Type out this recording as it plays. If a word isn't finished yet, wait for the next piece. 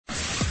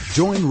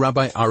Join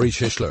Rabbi Ari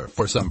Shishler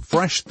for some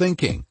fresh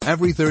thinking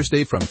every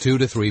Thursday from 2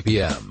 to 3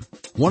 p.m.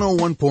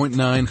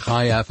 101.9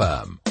 Chai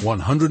FM,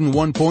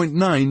 101.9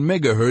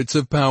 megahertz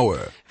of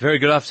power. Very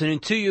good afternoon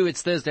to you.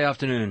 It's Thursday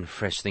afternoon,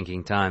 fresh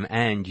thinking time,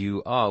 and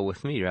you are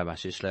with me, Rabbi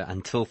Shishler,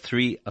 until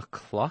 3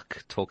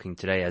 o'clock, talking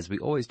today, as we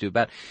always do,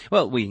 about,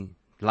 well, we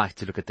like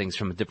to look at things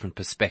from a different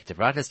perspective,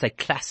 right? Let's take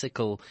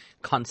classical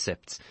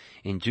concepts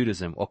in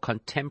Judaism or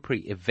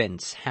contemporary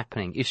events,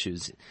 happening,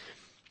 issues,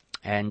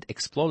 and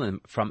explore them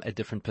from a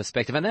different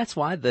perspective. And that's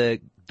why the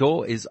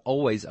door is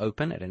always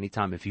open at any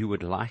time. If you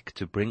would like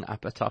to bring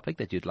up a topic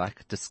that you'd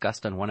like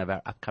discussed on one of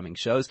our upcoming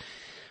shows,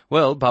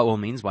 well, by all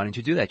means, why don't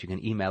you do that? You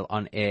can email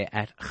on air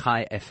at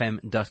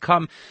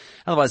chaifm.com.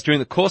 Otherwise,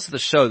 during the course of the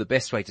show, the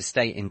best way to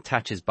stay in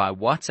touch is by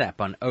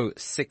WhatsApp on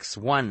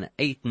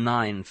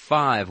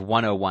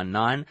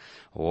 061-895-1019,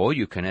 or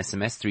you can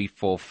SMS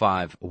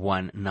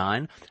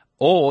 34519.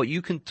 Or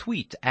you can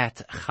tweet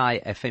at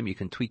Chai FM. You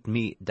can tweet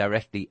me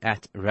directly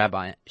at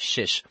Rabbi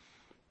Shish.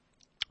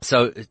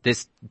 So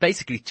there's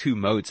basically two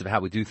modes of how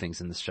we do things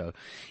in this show.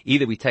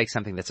 Either we take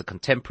something that's a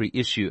contemporary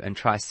issue and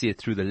try to see it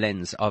through the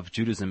lens of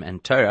Judaism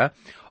and Torah,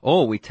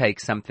 or we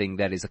take something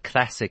that is a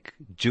classic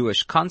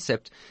Jewish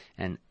concept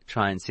and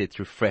try and see it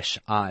through fresh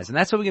eyes. And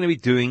that's what we're going to be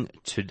doing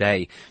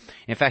today.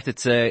 In fact,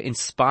 it's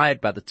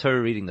inspired by the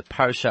Torah reading, the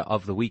parasha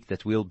of the week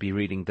that we'll be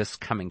reading this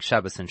coming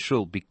Shabbos and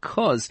Shul,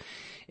 because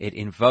it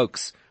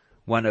invokes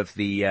one of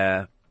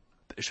the,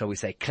 shall we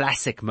say,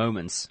 classic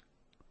moments,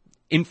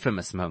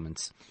 infamous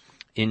moments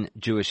in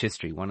Jewish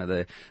history, one of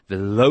the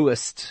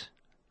lowest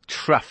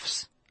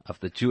troughs of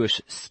the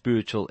Jewish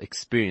spiritual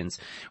experience.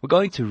 We're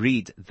going to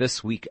read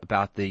this week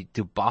about the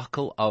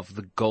debacle of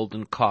the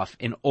golden calf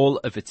in all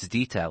of its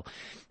detail.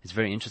 It's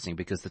very interesting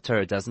because the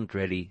Torah doesn't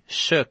really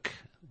shirk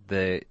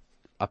the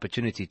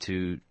opportunity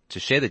to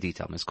share the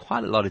detail. And there's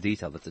quite a lot of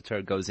detail that the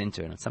Torah goes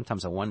into, and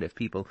sometimes I wonder if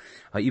people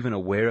are even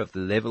aware of the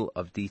level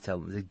of detail,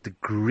 the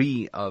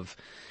degree of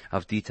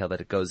detail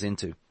that it goes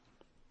into.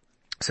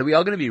 So we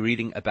are going to be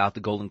reading about the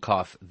golden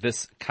calf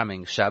this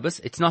coming Shabbos.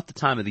 It's not the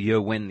time of the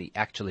year when the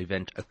actual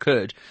event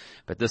occurred,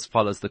 but this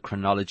follows the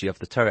chronology of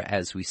the Torah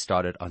as we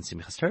started on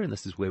Simchas Torah, and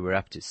this is where we're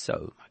up to.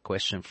 So my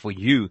question for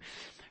you,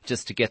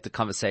 just to get the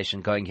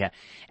conversation going here,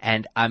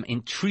 and I'm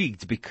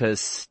intrigued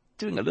because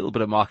doing a little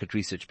bit of market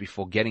research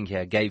before getting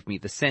here gave me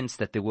the sense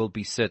that there will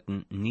be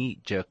certain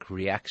knee-jerk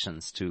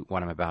reactions to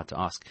what I'm about to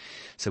ask.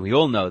 So we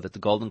all know that the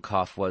golden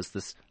calf was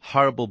this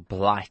horrible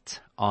blight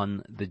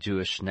on the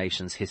Jewish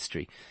nation's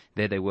history.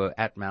 There they were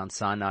at Mount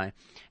Sinai,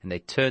 and they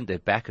turned their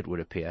back, it would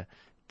appear,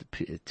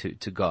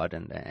 to God,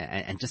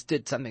 and just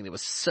did something that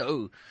was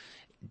so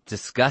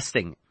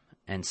disgusting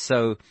and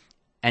so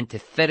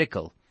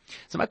antithetical.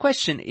 So my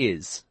question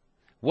is,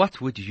 what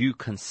would you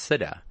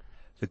consider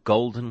the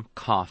golden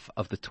calf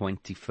of the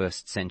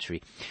 21st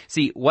century?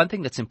 See, one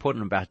thing that's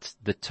important about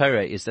the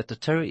Torah is that the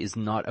Torah is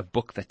not a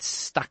book that's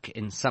stuck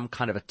in some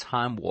kind of a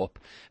time warp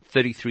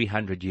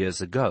 3,300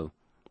 years ago.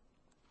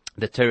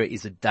 The Torah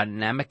is a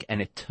dynamic and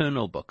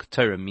eternal book.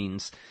 Torah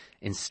means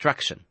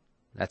instruction.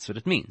 That's what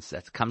it means.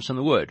 That comes from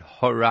the word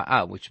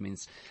hora'ah, which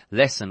means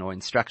lesson or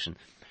instruction.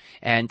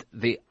 And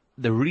the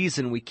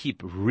reason we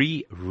keep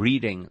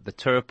rereading the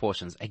Torah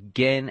portions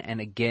again and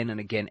again and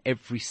again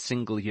every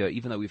single year,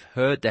 even though we've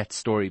heard that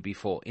story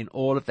before, in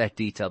all of that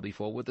detail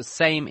before, with the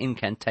same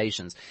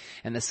incantations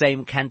and the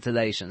same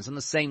cantillations and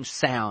the same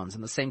sounds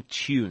and the same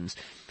tunes.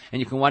 And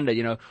you can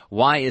wonder,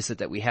 why is it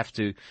that we have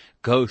to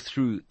go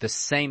through the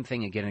same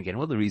thing again and again?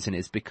 Well, the reason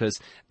is because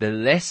the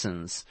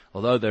lessons,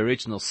 although the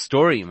original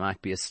story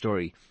might be a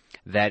story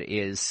that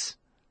is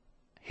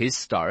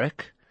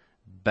historic,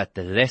 but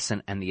the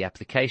lesson and the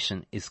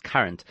application is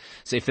current.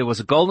 So if there was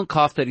a golden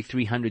calf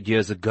 3,300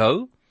 years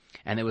ago,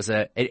 and it was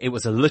a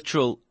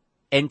literal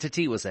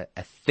entity, was a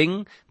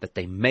thing that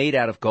they made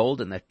out of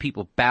gold and that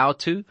people bow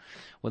to,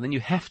 well, then you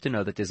have to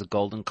know that there's a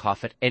golden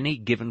calf at any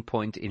given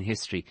point in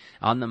history,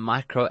 on the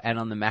micro and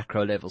on the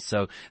macro level.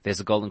 So there's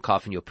a golden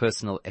calf in your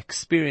personal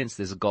experience.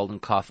 There's a golden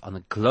calf on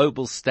the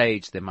global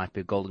stage. There might be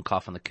a golden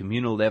calf on the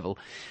communal level.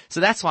 So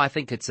that's why I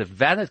think it's a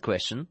valid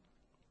question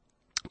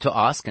to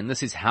ask, and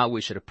this is how we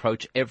should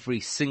approach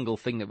every single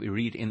thing that we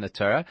read in the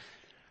Torah.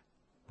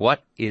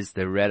 What is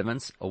the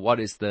relevance, or what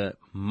is the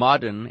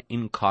modern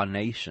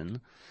incarnation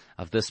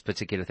of this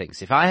particular thing?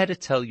 So if I had to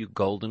tell you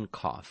golden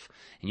calf,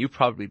 and you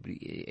probably,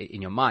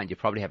 in your mind, you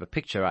probably have a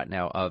picture right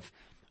now of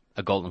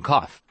a golden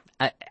calf.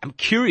 I'm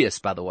curious,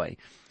 by the way,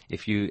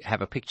 if you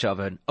have a picture of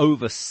an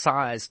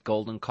oversized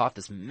golden calf,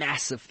 this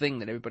massive thing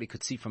that everybody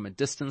could see from a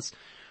distance,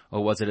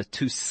 or was it a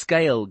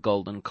to-scale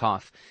golden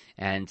calf?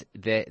 And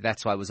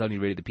that's why it was only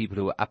really the people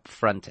who were up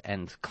front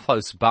and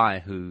close by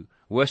who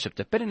worshipped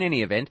it. But in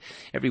any event,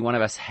 every one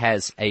of us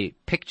has a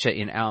picture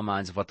in our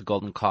minds of what the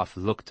golden calf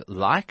looked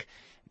like.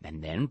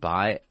 And then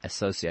by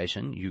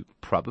association, you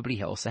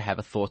probably also have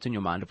a thought in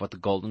your mind of what the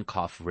golden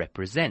calf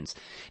represents.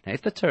 Now,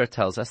 if the Torah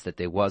tells us that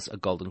there was a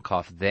golden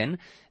calf then,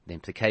 the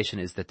implication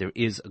is that there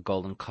is a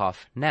golden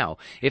calf now.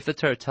 If the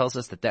Torah tells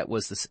us that that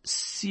was this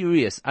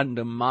serious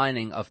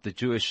undermining of the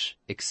Jewish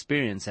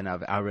experience and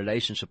of our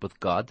relationship with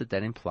God,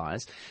 that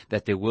implies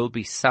that there will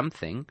be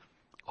something,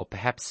 or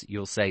perhaps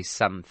you'll say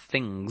some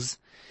things,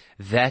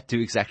 that do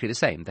exactly the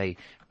same. They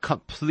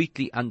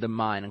completely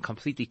undermine and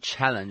completely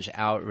challenge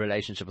our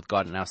relationship with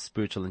God and our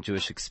spiritual and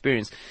Jewish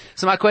experience.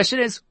 So my question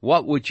is,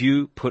 what would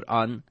you put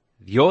on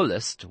your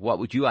list? What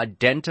would you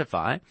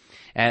identify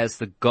as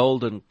the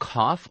golden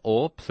calf,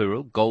 or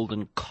plural,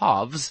 golden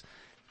calves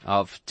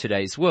of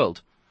today's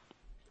world?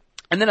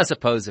 And then I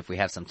suppose if we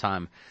have some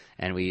time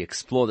and we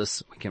explore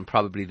this, we can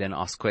probably then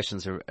ask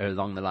questions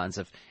along the lines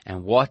of,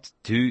 and what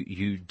do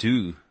you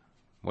do?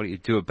 What do you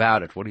do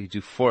about it? What do you do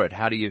for it?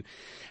 How do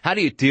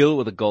you deal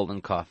with a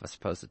golden calf? I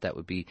suppose that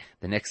would be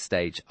the next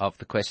stage of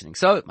the questioning.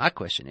 So my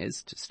question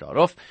is, to start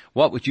off,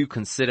 what would you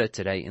consider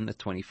today in the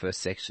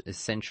 21st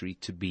century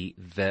to be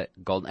the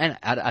golden, and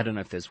I don't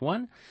know if there's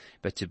one,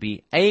 but to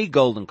be a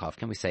golden calf?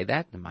 Can we say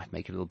that? It might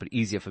make it a little bit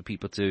easier for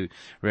people to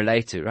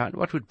relate to, right?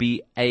 What would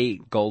be a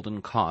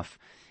golden calf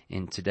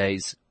in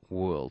today's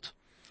world?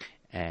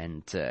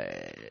 And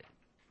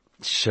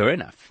sure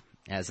enough,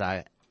 as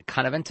I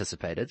kind of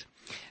anticipated,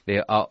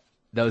 there are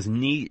those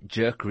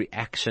knee-jerk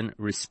reaction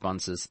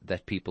responses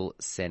that people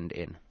send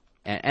in.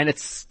 And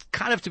it's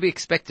kind of to be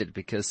expected,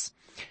 because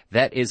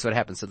that is what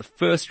happens. So the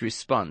first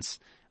response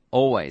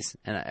always,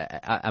 and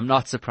I'm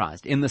not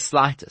surprised in the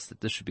slightest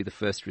that this should be the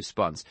first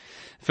response.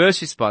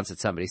 First response that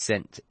somebody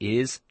sent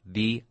is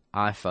the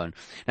iPhone.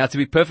 Now, to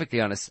be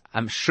perfectly honest,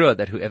 I'm sure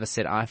that whoever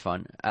said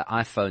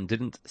iPhone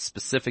didn't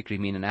specifically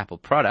mean an Apple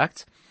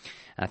product.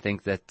 I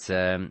think that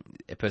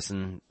a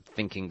person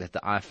thinking that the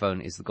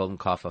iPhone is the golden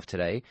calf of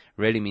today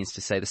really means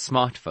to say the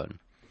smartphone,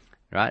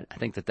 right? I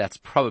think that that's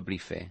probably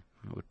fair.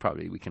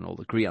 We can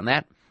all agree on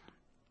that.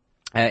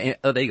 There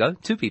you go.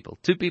 Two people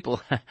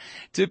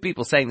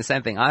saying the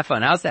same thing.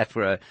 iPhone. How's that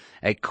for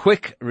a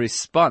quick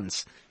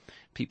response?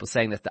 People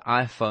saying that the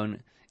iPhone,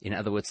 in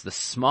other words, the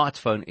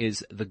smartphone,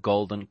 is the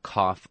golden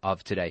calf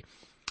of today.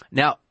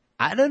 Now,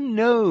 I don't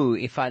know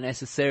if I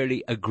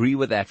necessarily agree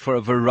with that for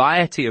a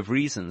variety of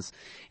reasons.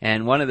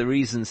 And one of the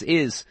reasons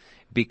is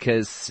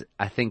because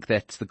I think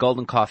that the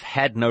golden calf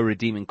had no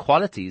redeeming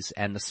qualities,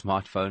 and the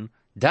smartphone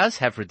does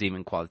have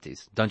redeeming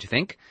qualities, don't you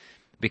think?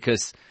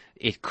 Because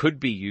it could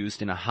be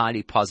used in a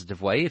highly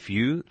positive way. If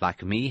you,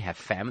 like me, have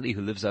family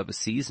who lives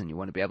overseas and you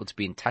want to be able to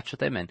be in touch with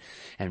them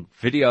and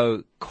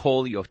video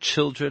call your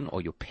children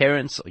or your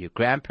parents or your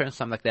grandparents,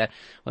 something like that,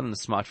 well, then the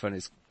smartphone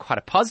is quite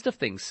a positive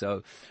thing.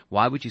 So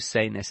why would you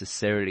say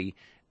necessarily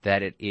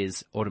that it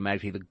is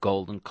automatically the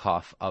golden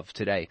calf of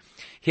today?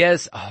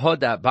 Here's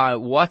Hoda by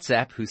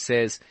WhatsApp who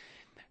says,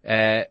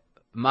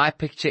 my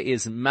picture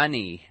is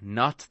money,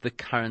 not the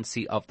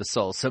currency of the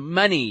soul. So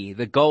money,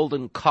 the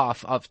golden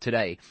calf of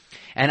today.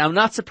 And I'm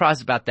not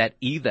surprised about that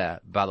either,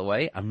 by the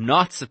way. I'm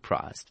not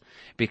surprised,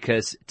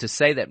 because to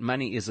say that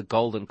money is a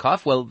golden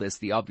calf, well, there's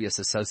the obvious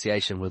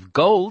association with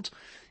gold.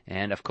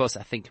 And of course,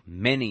 I think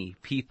many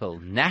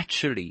people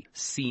naturally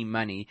see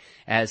money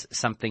as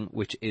something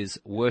which is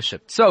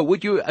worshipped. So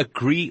would you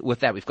agree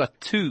with that? We've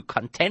got two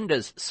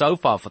contenders so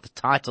far for the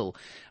title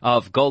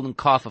of golden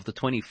calf of the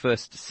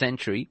 21st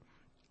century.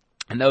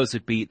 And those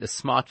would be the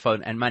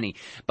smartphone and money.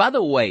 By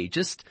the way,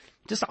 just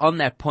on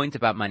that point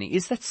about money,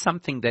 is that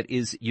something that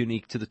is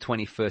unique to the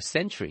 21st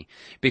century?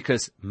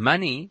 Because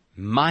money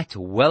might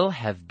well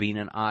have been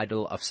an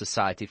idol of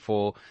society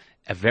for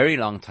a very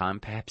long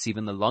time, perhaps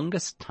even the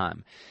longest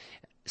time.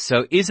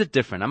 So is it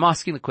different? I'm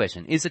asking the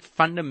question, is it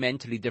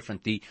fundamentally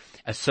different? The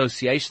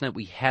association that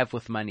we have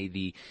with money,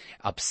 the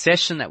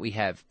obsession that we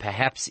have,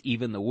 perhaps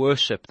even the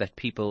worship that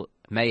people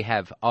may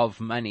have of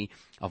money,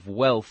 of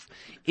wealth,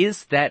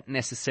 is that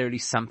necessarily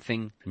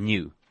something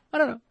new? I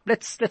don't know.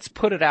 Let's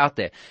put it out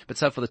there. But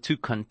so for the two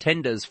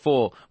contenders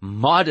for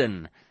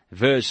modern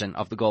version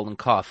of the golden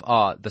calf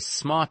are the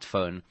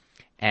smartphone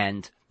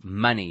and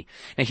money.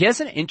 Now here's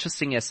an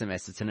interesting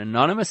SMS. It's an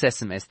anonymous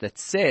SMS that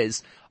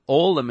says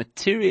all the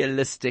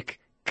materialistic,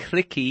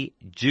 cliquey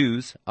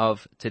Jews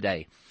of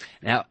today.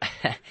 Now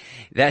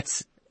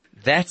that's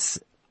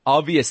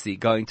obviously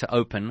going to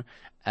open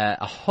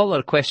a whole lot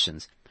of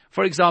questions.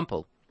 For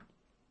example,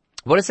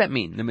 what does that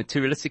mean? The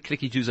materialistic,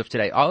 cliquey Jews of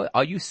today.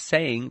 Are you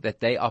saying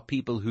that they are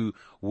people who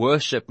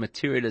worship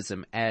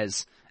materialism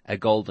as a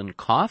golden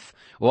calf?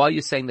 Or are you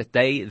saying that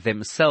they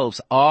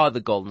themselves are the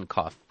golden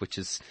calf, which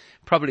is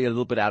probably a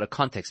little bit out of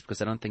context,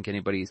 because I don't think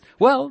anybody's,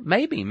 well,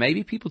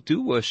 maybe people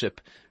do worship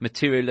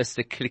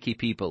materialistic, cliquey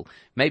people.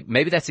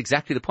 Maybe that's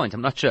exactly the point.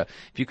 I'm not sure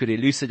if you could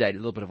elucidate a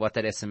little bit of what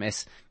that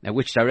SMS,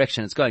 which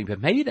direction it's going,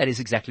 but maybe that is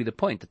exactly the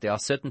point, that there are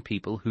certain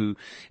people who,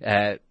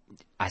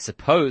 I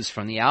suppose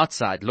from the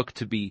outside look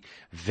to be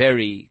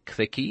very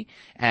cliquey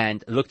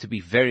and look to be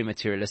very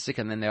materialistic,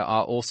 and then there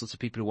are all sorts of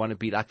people who want to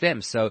be like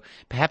them. So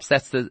perhaps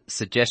that's the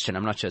suggestion.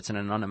 I'm not sure. It's an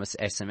anonymous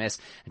SMS.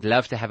 I'd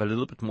love to have a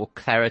little bit more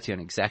clarity on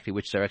exactly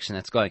which direction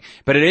that's going.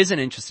 But it is an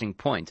interesting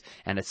point,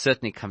 and it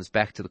certainly comes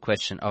back to the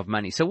question of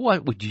money. So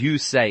what would you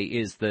say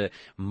is the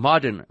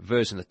modern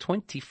version, the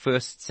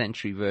 21st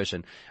century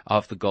version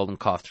of the golden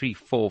calf?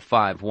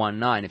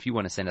 34519 if you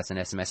want to send us an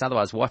SMS.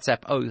 Otherwise,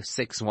 WhatsApp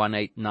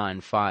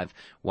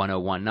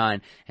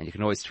 0618951019, and you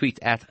can always tweet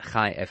at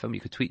Chai FM. You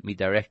could tweet me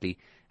directly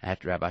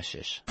at Rabbi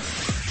Shish.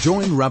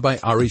 Join Rabbi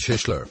Ari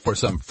Shishler for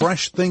some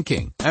fresh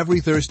thinking every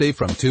Thursday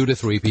from 2 to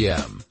 3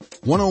 p.m.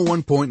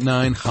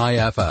 101.9 Chai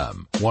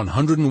FM,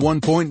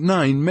 101.9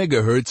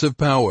 megahertz of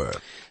power.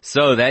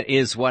 So that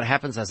is what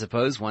happens, I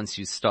suppose, once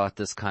you start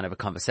this kind of a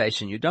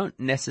conversation. You don't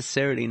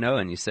necessarily know,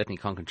 and you certainly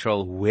can't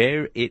control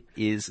where it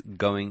is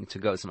going to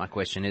go. So my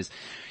question is,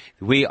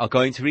 we are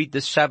going to read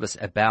this Shabbos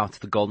about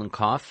the golden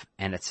calf,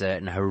 and it's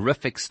a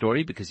horrific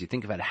story because you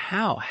think about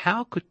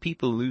how could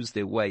people lose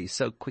their way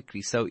so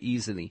quickly, so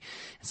easily?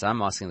 And so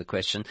I'm asking the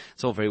question,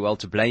 it's all very well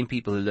to blame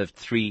people who lived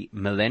 3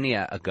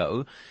 millennia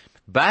ago,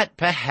 but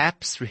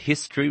perhaps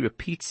history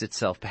repeats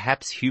itself.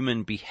 Perhaps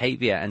human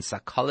behavior and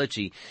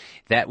psychology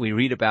that we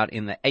read about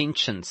in the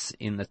ancients,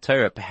 in the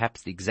Torah,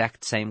 perhaps the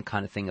exact same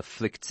kind of thing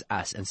afflicts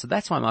us. And so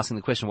that's why I'm asking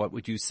the question, what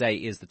would you say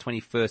is the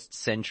 21st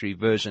century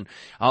version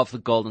of the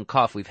golden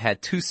calf? We've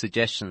had 2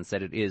 suggestions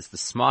that it is the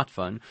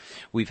smartphone.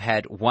 We've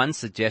had 1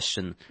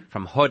 suggestion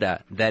from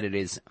Hoda that it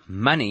is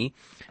money.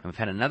 And we've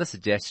had another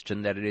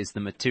suggestion that it is the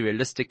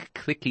materialistic,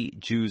 cliquey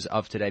Jews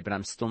of today, but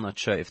I'm still not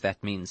sure if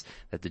that means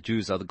that the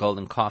Jews are the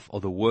golden calf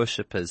or the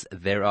worshippers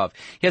thereof.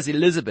 Here's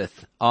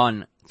Elizabeth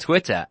on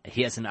Twitter.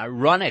 He has an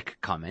ironic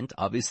comment,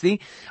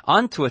 obviously,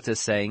 on Twitter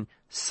saying,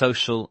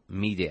 social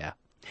media.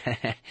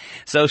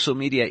 Social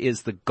media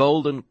is the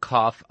golden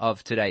calf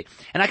of today.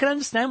 And I can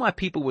understand why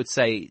people would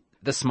say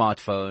the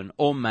smartphone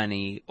or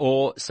money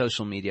or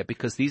social media,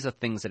 because these are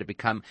things that have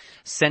become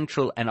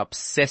central and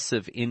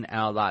obsessive in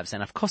our lives.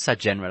 And of course I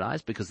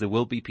generalize, because there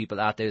will be people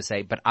out there who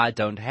say, but I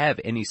don't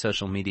have any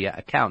social media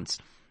accounts.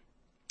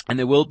 And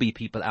there will be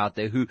people out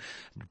there who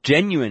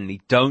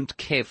genuinely don't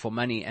care for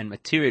money and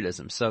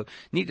materialism. So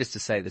needless to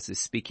say, this is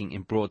speaking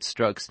in broad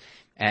strokes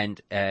and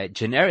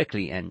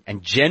generically and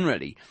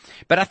generally.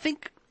 But I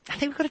think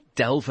we've got to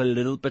delve a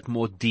little bit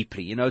more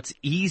deeply. You know, it's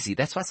easy.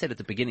 That's why I said at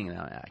the beginning,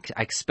 I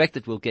expect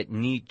that we'll get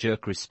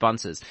knee-jerk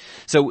responses.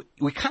 So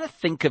we kind of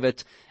think of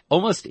it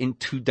almost in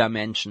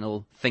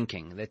 2-dimensional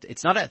thinking, that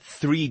it's not a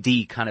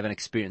 3D kind of an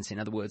experience. In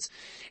other words,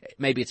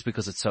 maybe it's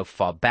because it's so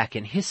far back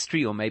in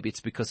history, or maybe it's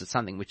because it's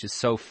something which is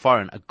so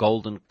foreign. A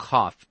golden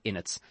calf in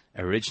its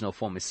original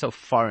form is so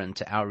foreign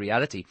to our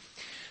reality.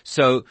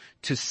 So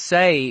to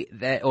say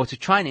that, or to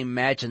try and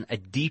imagine a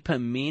deeper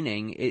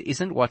meaning,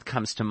 isn't what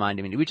comes to mind.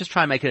 I mean, we just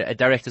try and make a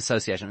direct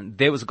association.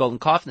 There was a golden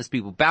calf and there's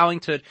people bowing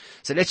to it.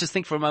 So let's just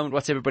think for a moment,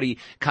 what's everybody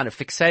kind of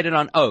fixated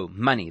on? Oh,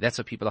 money. That's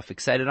what people are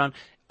fixated on.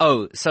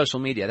 Oh, social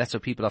media. That's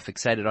what people are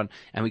fixated on.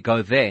 And we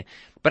go there.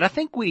 But I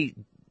think the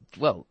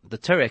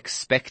Torah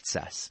expects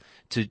us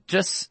to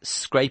just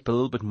scrape a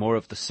little bit more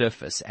of the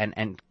surface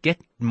and get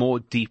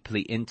more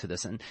deeply into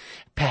this. And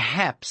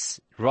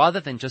perhaps rather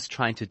than just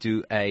trying to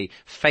do a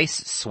face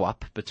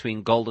swap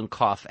between golden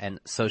calf and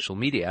social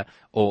media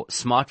or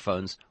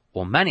smartphones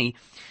or money,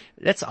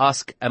 let's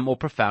ask a more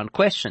profound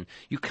question.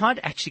 You can't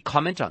actually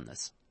comment on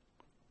this.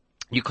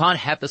 You can't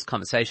have this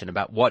conversation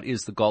about what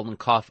is the golden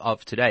calf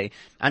of today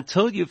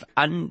until you've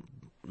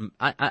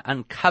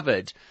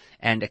uncovered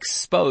and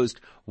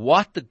exposed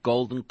what the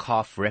golden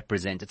calf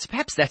represented. So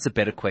perhaps that's a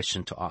better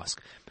question to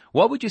ask.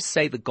 What would you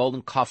say the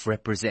golden calf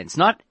represents?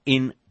 Not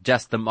in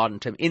just the modern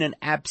term, in an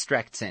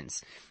abstract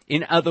sense.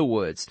 In other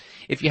words,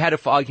 if you had,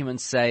 for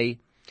argument's sake,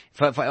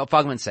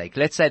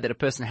 let's say that a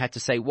person had to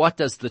say, what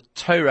does the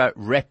Torah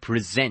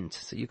represent?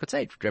 So you could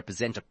say it would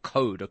represent a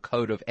code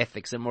of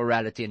ethics and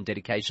morality and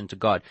dedication to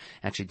God.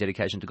 Actually,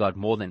 dedication to God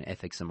more than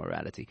ethics and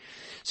morality.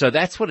 So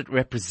that's what it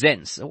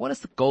represents. So what does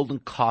the golden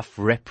calf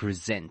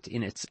represent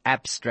in its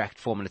abstract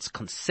form and its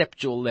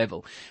conceptual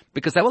level?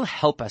 Because that will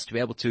help us to be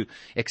able to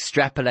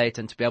extrapolate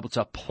and to be able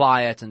to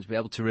apply it and to be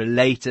able to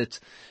relate it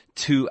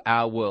to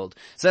our world.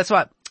 So that's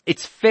why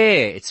it's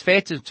fair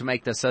to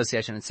make the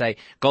association and say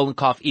golden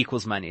calf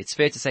equals money. It's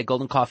fair to say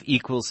golden calf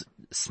equals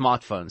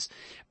smartphones.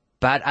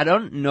 But I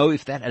don't know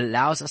if that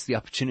allows us the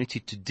opportunity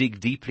to dig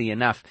deeply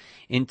enough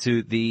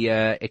into the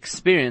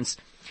experience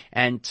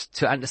and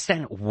to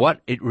understand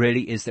what it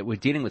really is that we're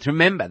dealing with.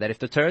 Remember that if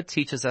the Torah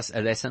teaches us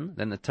a lesson,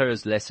 then the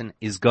Torah's lesson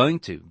is going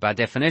to, by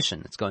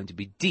definition, it's going to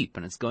be deep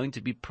and it's going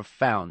to be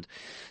profound.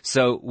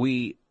 So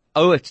we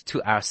owe it to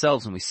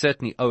ourselves, and we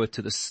certainly owe it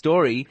to the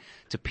story,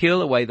 to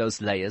peel away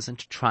those layers and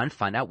to try and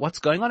find out what's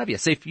going on over here.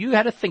 So if you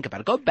had to think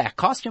about it, go back,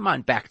 cast your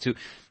mind back to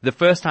the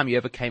first time you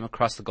ever came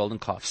across the golden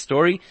calf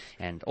story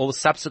and all the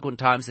subsequent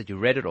times that you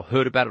read it or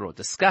heard about it or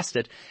discussed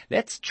it.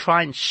 Let's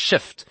try and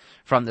shift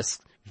from this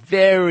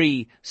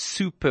very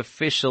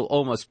superficial,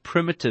 almost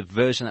primitive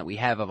version that we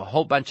have of a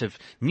whole bunch of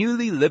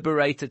newly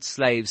liberated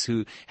slaves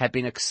who had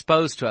been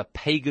exposed to a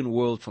pagan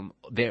world from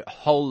their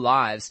whole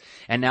lives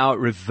and now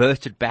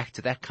reverted back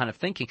to that kind of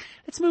thinking.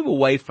 Let's move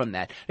away from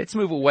that. Let's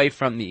move away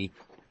from the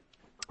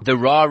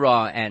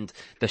rah-rah and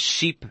the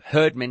sheep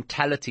herd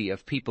mentality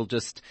of people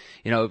just,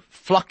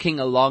 flocking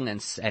along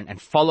and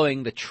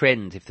following the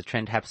trend, if the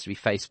trend happens to be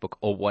Facebook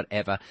or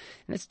whatever.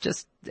 And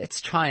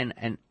let's try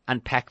and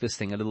unpack this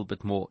thing a little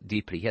bit more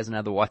deeply. Here's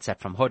another WhatsApp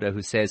from Hoda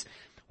who says,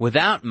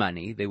 without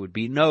money, there would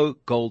be no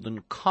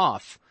golden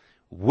calf.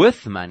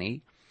 With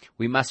money,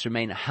 we must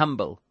remain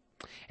humble.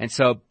 And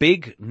so a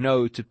big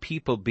no to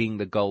people being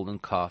the golden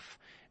calf.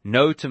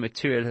 No to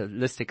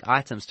materialistic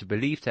items. To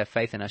believe, to have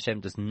faith in Hashem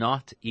does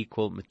not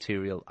equal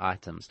material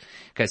items.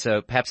 Okay,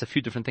 so perhaps a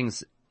few different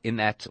things in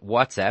that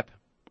WhatsApp.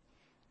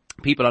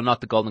 People are not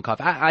the golden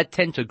calf. I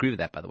tend to agree with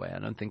that, by the way. I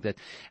don't think that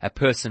a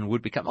person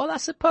would become, I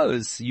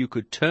suppose you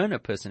could turn a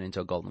person into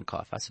a golden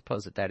calf. I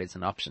suppose that is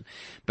an option.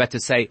 But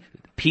to say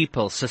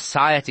people,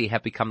 society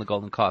have become the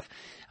golden calf,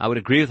 I would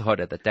agree with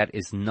Hoda that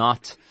is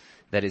not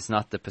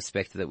the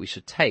perspective that we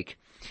should take.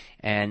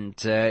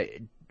 And,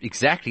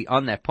 exactly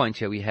on that point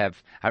here we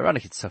have,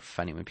 ironically, it's so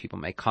funny when people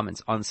make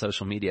comments on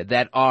social media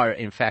that are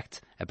in fact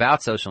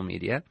about social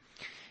media,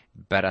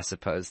 but I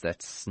suppose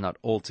that's not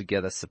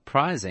altogether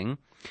surprising.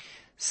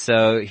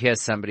 So here's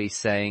somebody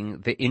saying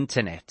the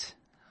internet.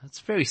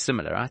 It's very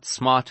similar, right?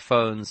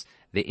 Smartphones,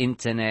 the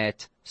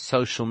internet,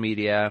 social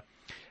media.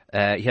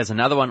 Here's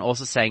another one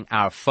also saying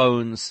our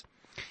phones.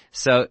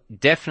 So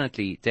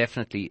definitely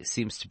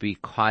seems to be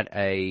quite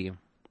a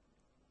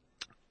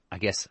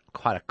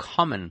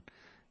common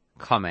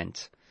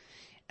comment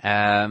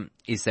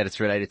is that it's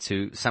related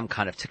to some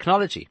kind of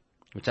technology,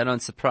 which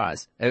doesn't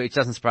surprise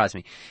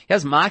me.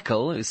 Here's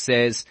Michael who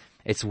says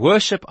it's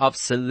worship of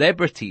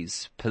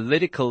celebrities,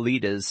 political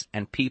leaders,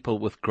 and people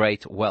with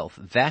great wealth.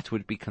 That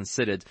would be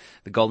considered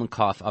the golden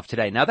calf of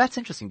today. Now that's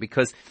interesting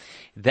because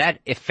that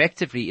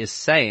effectively is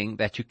saying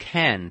that you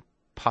can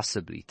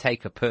possibly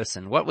take a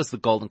person. What was the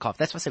golden calf?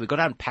 That's why I say we've got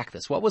to unpack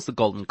this. What was the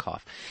golden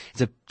calf?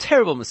 It's a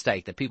terrible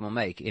mistake that people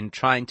make in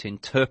trying to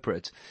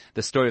interpret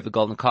the story of the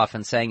golden calf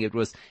and saying it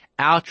was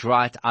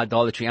outright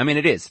idolatry. I mean,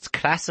 it is. It's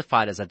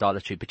classified as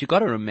idolatry, but you've got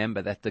to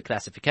remember that the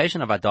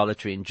classification of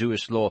idolatry in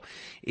Jewish law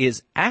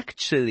is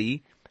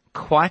actually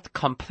quite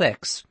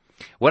complex.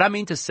 What I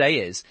mean to say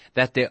is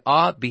that there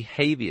are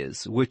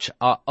behaviors which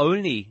are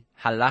only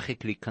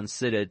halachically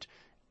considered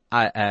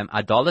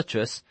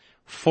idolatrous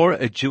for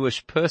a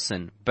Jewish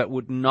person, but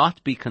would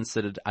not be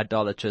considered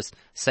idolatrous,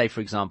 say,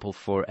 for example,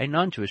 for a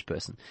non-Jewish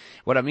person.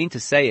 What I mean to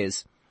say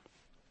is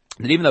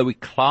that even though we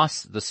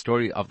class the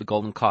story of the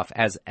golden calf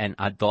as an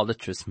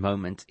idolatrous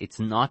moment, it's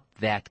not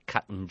that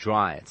cut and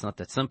dry. It's not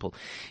that simple.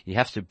 You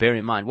have to bear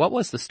in mind, what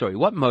was the story?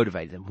 What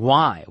motivated them?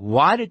 Why?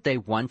 Why did they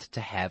want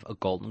to have a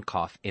golden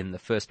calf in the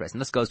first place?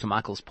 And this goes to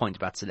Michael's point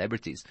about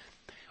celebrities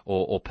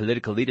or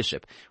political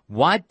leadership.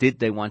 Why did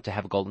they want to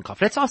have a golden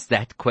calf? Let's ask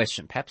that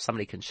question. Perhaps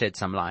somebody can shed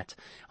some light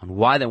on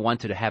why they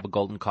wanted to have a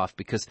golden calf,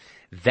 because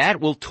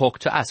that will talk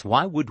to us.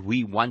 Why would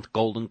we want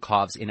golden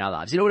calves in our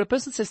lives? When a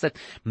person says that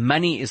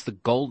money is the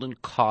golden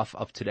calf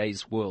of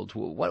today's world,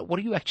 what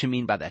do you actually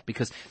mean by that?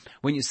 Because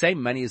when you say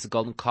money is the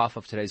golden calf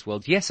of today's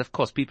world, yes, of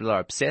course, people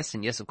are obsessed,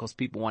 and yes, of course,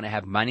 people want to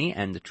have money,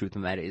 and the truth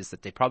of the matter is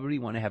that they probably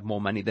want to have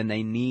more money than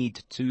they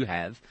need to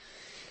have.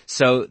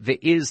 So there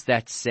is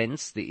that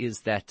sense, there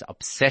is that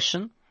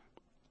obsession,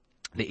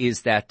 there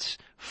is that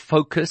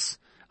focus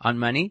on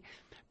money,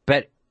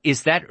 but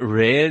is that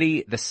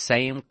really the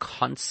same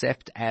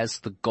concept as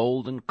the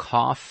golden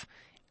calf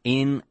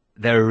in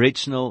the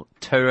original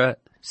Torah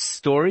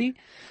story?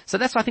 So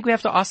that's why I think we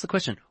have to ask the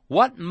question,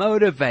 what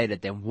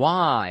motivated them?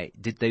 Why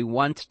did they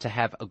want to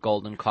have a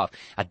golden calf?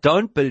 I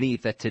don't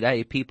believe that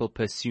today people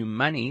pursue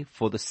money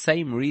for the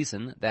same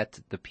reason that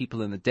the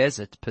people in the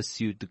desert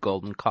pursued the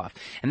golden calf.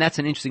 And that's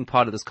an interesting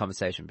part of this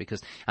conversation,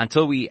 because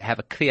until we have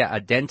a clear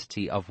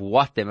identity of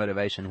what their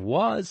motivation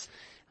was,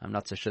 I'm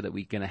not so sure that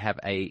we're going to have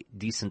a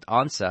decent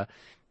answer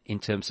in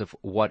terms of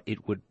what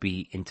it would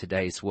be in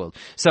today's world.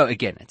 So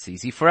again, it's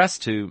easy for us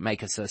to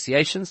make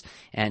associations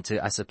and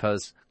to, I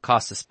suppose,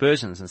 cast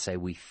aspersions and say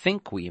we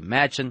think, we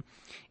imagine,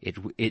 it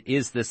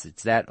is this,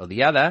 it's that, or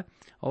the other.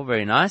 All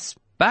very nice,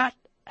 but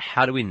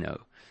how do we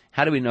know?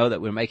 How do we know that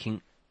we're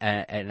making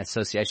an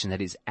association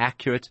that is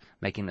accurate,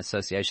 making an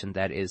association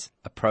that is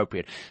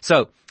appropriate?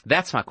 So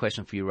that's my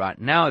question for you right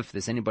now. If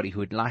there's anybody who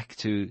would like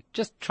to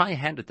just try your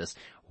hand at this,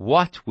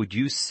 what would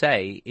you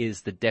say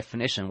is the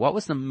definition? What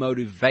was the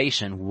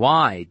motivation?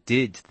 Why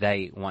did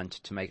they want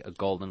to make a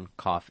golden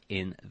calf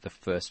in the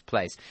first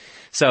place?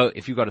 So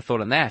if you've got a thought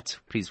on that,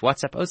 please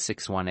WhatsApp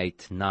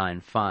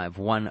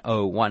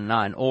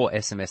 0618951019 or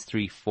SMS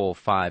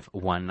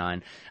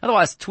 34519.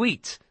 Otherwise,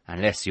 tweet.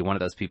 Unless you're one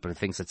of those people who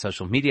thinks that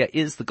social media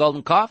is the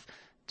golden calf,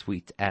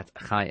 tweet at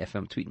Chai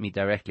FM. Tweet me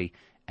directly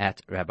at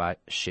Rabbi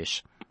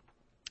Shish.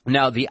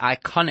 Now, the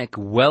iconic,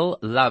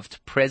 well-loved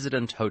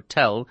President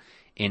Hotel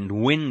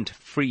in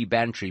wind-free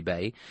Bantry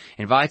Bay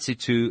invites you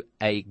to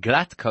a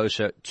glatt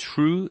kosher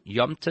true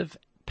Yom Tov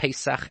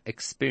Pesach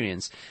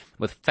experience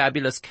with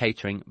fabulous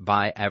catering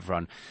by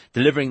Avron,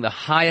 delivering the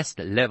highest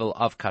level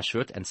of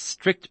kashrut and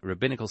strict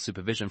rabbinical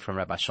supervision from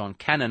Rabbi Sean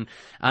Cannon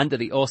under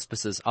the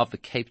auspices of the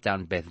Cape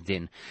Town Beth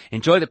Din.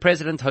 Enjoy the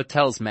President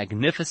Hotel's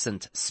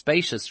magnificent,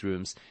 spacious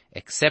rooms,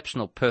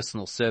 exceptional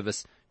personal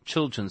service,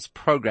 children's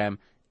program,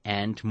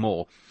 and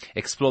more.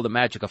 Explore the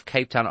magic of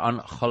Cape Town on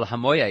Chol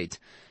HaMoed.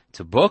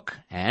 To book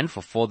and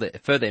for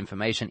further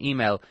information,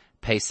 email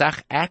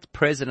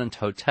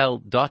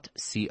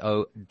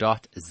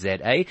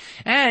pesach@presidenthotel.co.za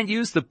and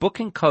use the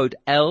booking code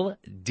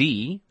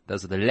LD,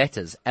 those are the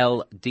letters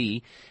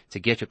LD, to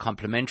get your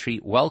complimentary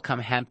welcome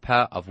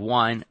hamper of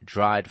wine,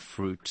 dried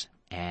fruit,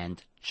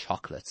 and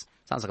chocolates.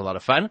 Sounds like a lot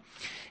of fun.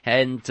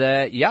 And,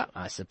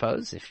 I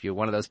suppose if you're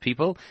one of those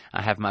people,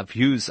 I have my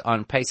views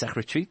on Pesach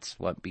retreats.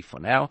 Won't be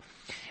for now.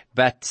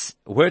 But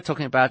we're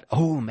talking about,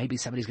 maybe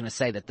somebody's going to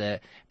say that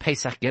the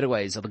Pesach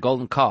getaways are the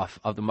golden calf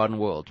of the modern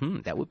world.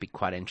 That would be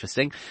quite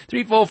interesting.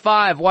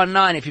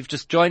 34519, if you've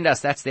just joined us,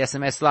 that's the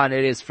SMS line.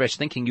 It is Fresh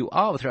Thinking. You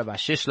are with Rabbi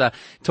Shishler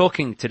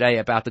talking today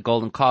about the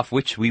golden calf,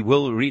 which we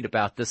will read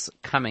about this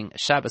coming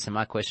Shabbos. And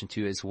my question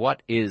to you is,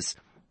 what is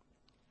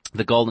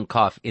the golden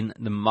calf in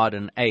the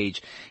modern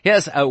age?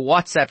 Here's a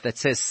WhatsApp that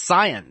says,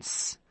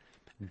 science.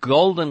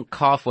 Golden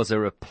calf was a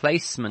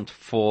replacement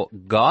for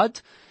God.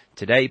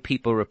 Today,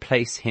 people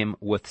replace him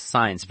with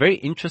science. Very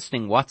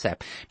interesting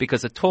WhatsApp,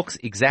 because it talks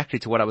exactly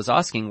to what I was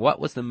asking. What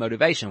was the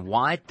motivation?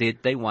 Why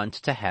did they want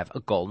to have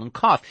a golden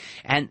calf?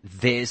 And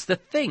there's the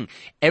thing.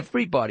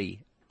 Everybody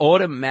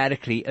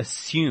automatically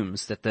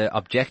assumes that the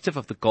objective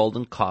of the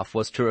golden calf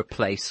was to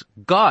replace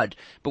God.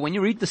 But when you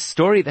read the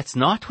story, that's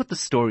not what the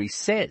story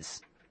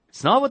says.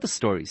 It's not what the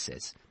story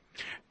says.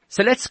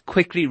 So let's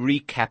quickly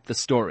recap the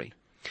story.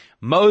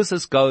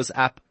 Moses goes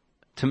up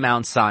to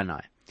Mount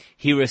Sinai.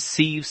 He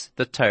receives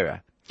the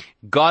Torah.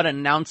 God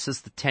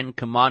announces the 10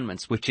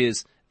 Commandments, which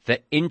is the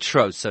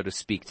intro, so to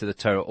speak, to the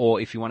Torah, or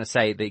if you want to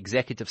say the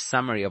executive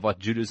summary of what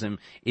Judaism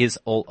is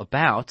all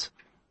about.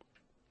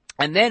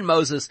 And then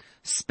Moses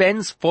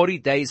spends 40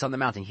 days on the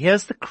mountain.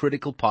 Here's the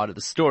critical part of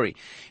the story.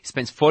 He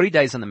spends 40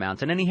 days on the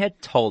mountain, and he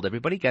had told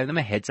everybody, gave them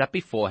a heads up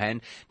beforehand,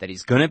 that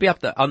he's going to be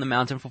on the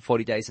mountain for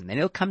 40 days, and then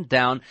he'll come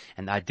down,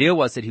 and the idea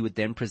was that he would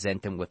then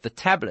present them with the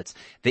tablets.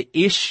 The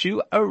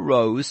issue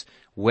arose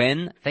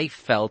when they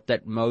felt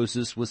that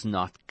Moses was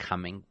not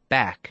coming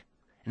back.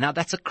 Now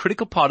that's a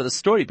critical part of the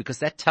story, because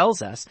that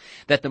tells us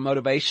that the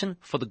motivation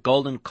for the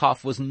golden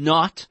calf was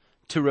not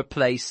to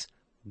replace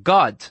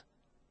God.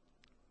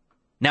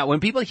 Now,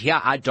 when people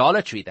hear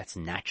idolatry, that's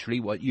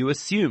naturally what you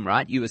assume,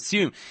 right? You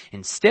assume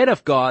instead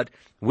of God,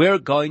 we're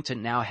going to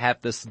now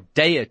have this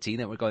deity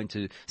that we're going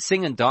to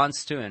sing and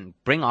dance to and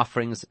bring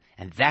offerings,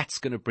 and that's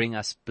going to bring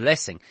us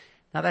blessing.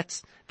 Now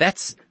that's,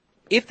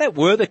 if that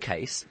were the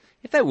case,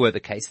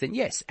 then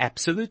yes,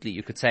 absolutely.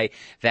 You could say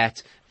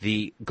that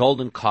the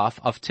golden calf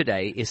of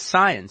today is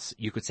science.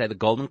 You could say the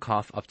golden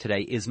calf of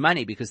today is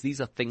money, because these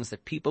are things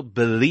that people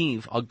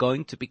believe are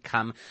going to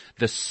become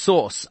the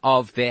source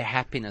of their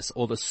happiness,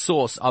 or the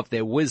source of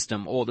their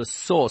wisdom, or the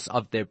source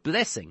of their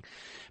blessing.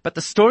 But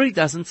the story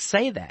doesn't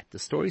say that. The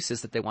story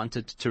says that they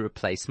wanted to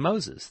replace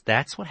Moses.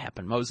 That's what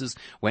happened. Moses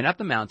went up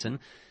the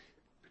mountain.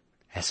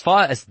 As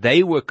far as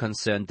they were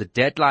concerned, the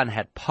deadline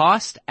had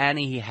passed and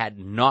he had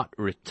not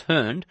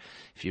returned.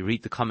 If you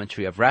read the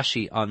commentary of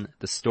Rashi on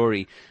the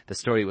story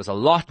was a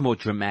lot more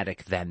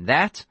dramatic than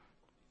that.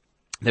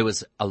 There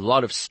was a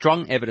lot of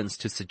strong evidence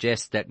to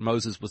suggest that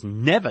Moses was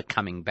never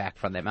coming back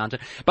from that mountain.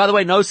 By the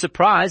way, no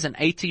surprise, an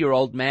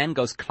 80-year-old man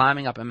goes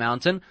climbing up a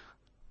mountain.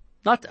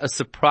 Not a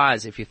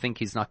surprise if you think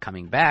he's not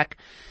coming back.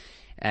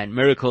 And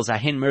miracles are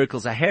hin,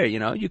 miracles are here,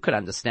 you could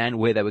understand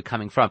where they were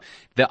coming from.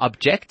 The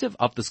objective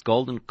of this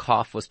golden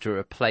calf was to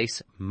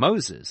replace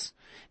Moses.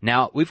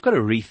 Now, we've got to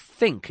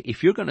rethink.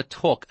 If you're going to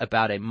talk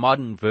about a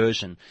modern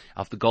version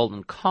of the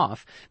golden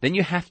calf, then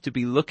you have to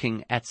be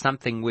looking at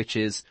something which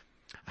is,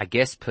 I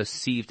guess,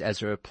 perceived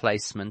as a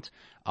replacement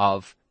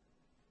of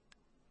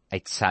a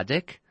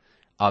tzaddik,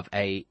 of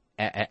a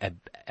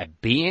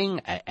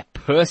being, a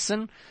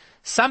person,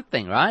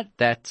 something, right?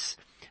 That's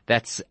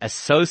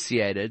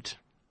associated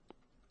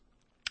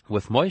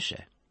with Moshe.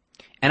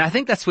 And I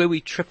think that's where we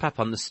trip up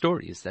on the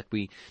story, is that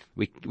we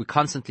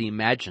constantly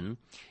imagine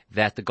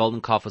that the golden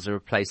calf was a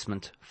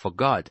replacement for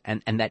God.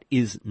 And that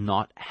is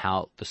not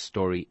how the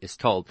story is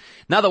told.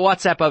 Another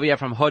WhatsApp over here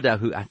from Hoda,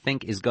 who I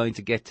think is going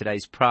to get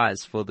today's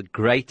prize for the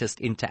greatest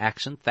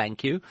interaction.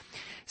 Thank you.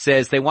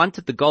 Says they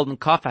wanted the golden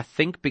calf, I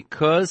think,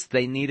 because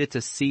they needed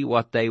to see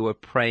what they were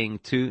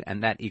praying to,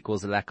 and that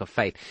equals a lack of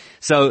faith.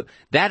 So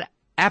that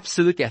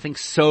absolutely, I think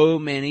so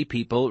many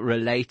people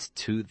relate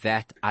to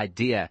that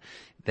idea,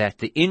 that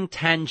the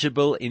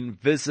intangible,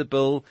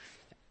 invisible,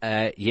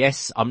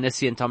 yes,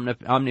 omniscient,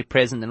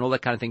 omnipresent and all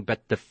that kind of thing,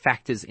 but the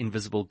fact is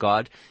invisible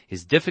God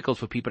is difficult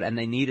for people and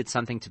they needed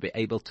something to be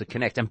able to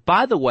connect. And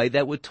by the way,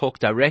 that would talk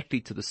directly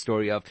to the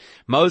story of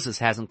Moses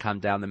hasn't come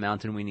down the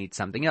mountain, we need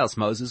something else.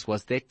 Moses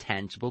was their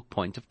tangible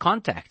point of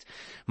contact.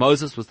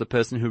 Moses was the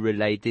person who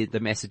relayed the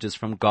messages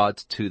from God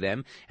to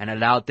them and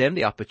allowed them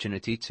the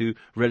opportunity to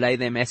relay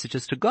their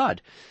messages to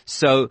God.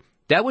 So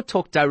that would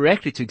talk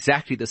directly to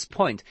exactly this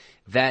point,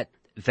 that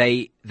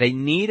they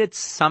needed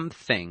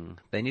something.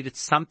 They needed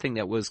something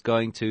that was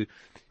going to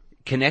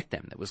connect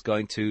them, that was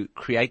going to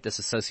create this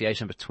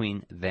association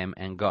between them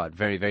and God.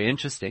 Very, very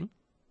interesting.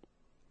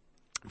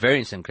 Very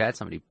interesting. Glad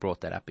somebody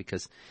brought that up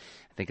because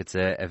I think it's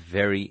a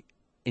very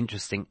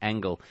interesting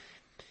angle.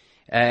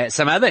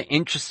 Some other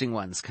interesting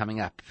ones coming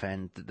up,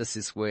 and this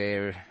is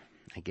where,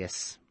 I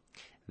guess,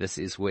 this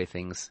is where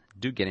things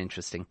do get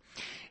interesting.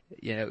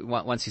 You know,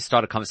 once you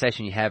start a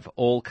conversation, you have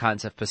all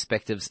kinds of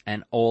perspectives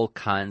and all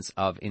kinds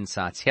of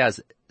insights. Here's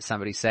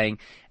somebody saying,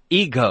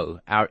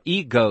 our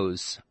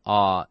egos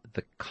are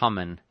the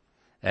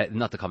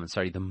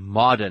the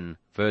modern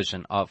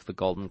version of the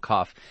golden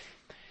calf.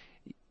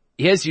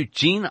 Here's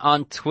Eugene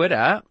on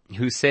Twitter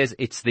who says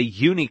it's the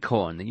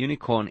unicorn. The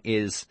unicorn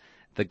is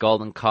the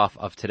golden calf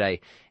of today.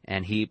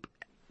 And he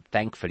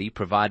thankfully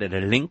provided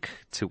a link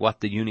to what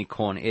the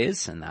unicorn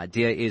is. And the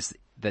idea is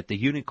that the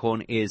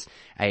unicorn is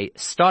a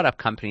startup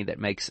company that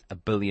makes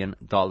 $1 billion.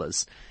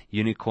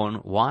 Unicorn,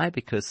 why?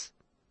 Because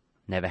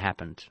never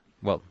happened.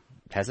 Well,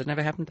 has it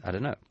never happened? I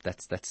don't know.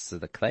 That's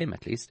the claim,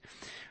 at least.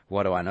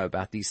 What do I know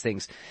about these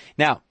things?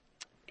 Now,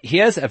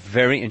 here's a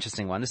very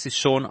interesting one. This is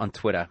Sean on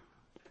Twitter.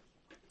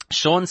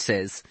 Sean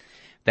says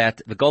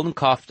that the golden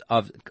calf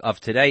of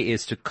today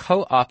is to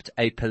co-opt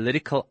a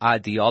political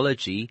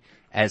ideology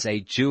as a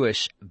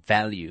Jewish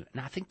value.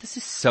 And I think this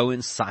is so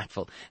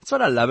insightful. That's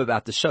what I love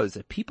about the show, is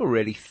that people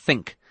really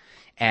think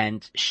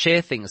and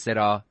share things that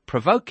are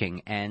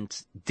provoking and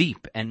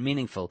deep and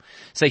meaningful.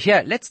 So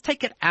here, let's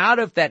take it out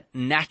of that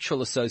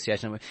natural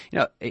association. You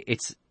know,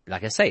 it's,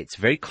 like I say, it's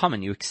very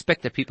common. You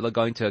expect that people are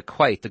going to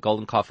equate the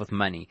golden calf with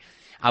money.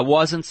 I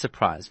wasn't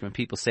surprised when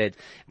people said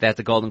that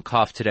the golden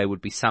calf today would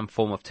be some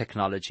form of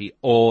technology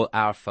or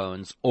our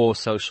phones or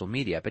social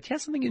media. But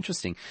here's something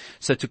interesting.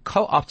 So to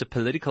co-opt a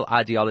political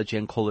ideology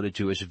and call it a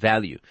Jewish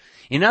value.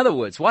 In other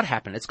words, what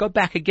happened? Let's go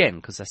back again,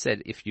 because I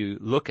said if you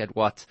look at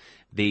what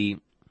the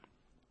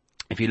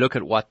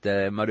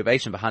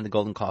motivation behind the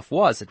golden calf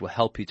was, it will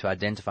help you to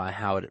identify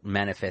how it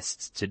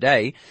manifests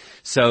today.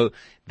 So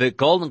the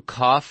golden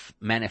calf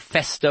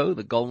manifesto,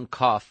 the golden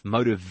calf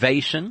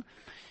motivation,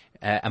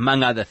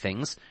 among other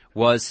things,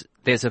 was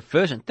there's a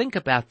version. Think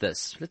about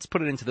this. Let's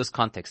put it into this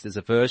context. There's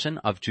a version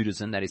of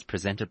Judaism that is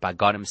presented by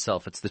God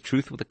himself. It's the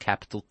truth with a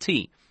capital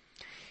T.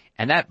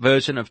 And that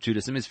version of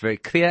Judaism is very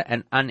clear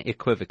and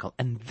unequivocal.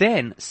 And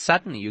then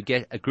suddenly you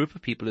get a group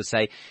of people who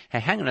say, hey,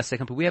 hang on a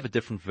second, but we have a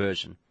different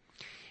version.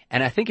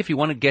 And I think if you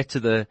want to get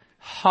to the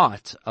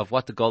heart of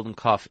what the golden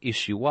calf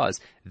issue was,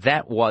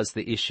 that was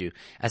the issue.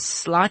 A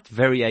slight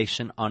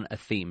variation on a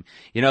theme.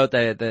 You know,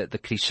 the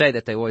cliche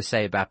that they always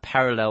say about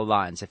parallel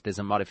lines. If there's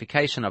a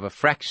modification of a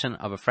fraction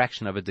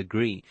of a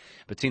degree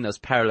between those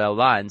parallel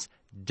lines,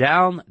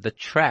 down the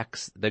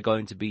tracks, they're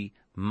going to be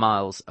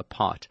miles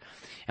apart.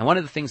 And one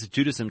of the things that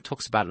Judaism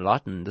talks about a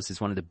lot, and this is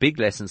one of the big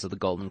lessons of the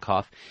golden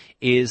calf,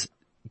 is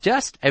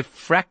just a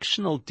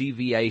fractional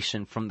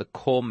deviation from the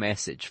core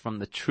message, from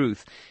the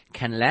truth,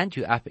 can land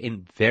you up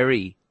in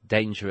very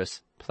dangerous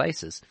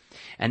places.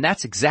 And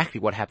that's exactly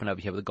what happened over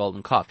here with the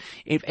golden calf.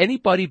 If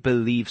anybody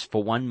believes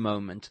for one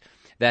moment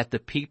that the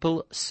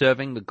people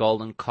serving the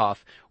golden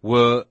calf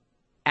were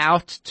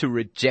out to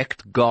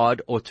reject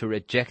God or to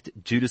reject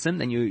Judaism,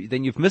 then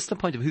you've missed the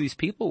point of who these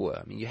people were.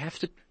 I mean, you have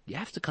to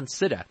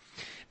consider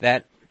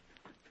that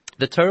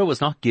the Torah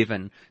was not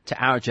given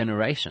to our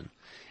generation.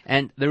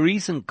 And the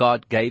reason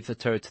God gave the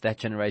Torah to that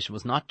generation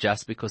was not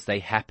just because they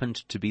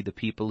happened to be the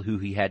people who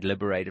he had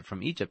liberated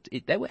from Egypt.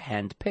 They were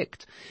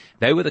handpicked.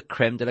 They were the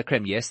creme de la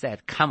creme. Yes, they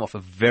had come off a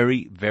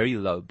very, very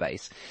low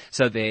base.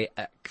 So their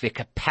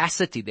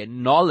capacity, their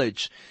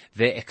knowledge,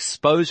 their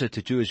exposure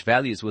to Jewish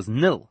values was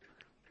nil.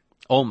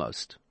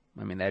 Almost.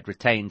 I mean, they had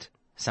retained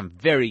some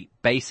very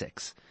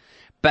basics.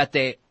 But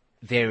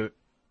their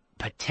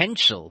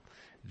potential,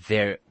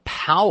 their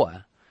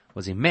power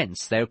was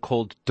immense. They're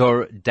called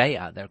Dor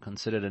Deah. They're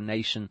considered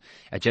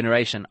a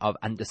generation of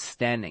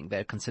understanding.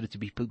 They're considered to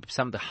be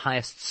some of the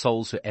highest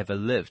souls who ever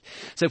lived.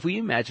 So if we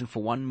imagine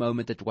for one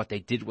moment that what they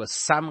did was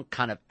some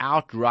kind of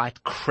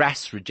outright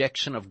crass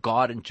rejection of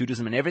God and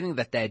Judaism and everything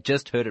that they had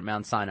just heard at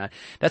Mount Sinai,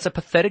 that's a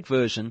pathetic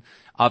version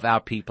of our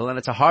people, and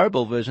it's a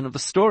horrible version of the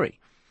story.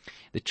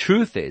 The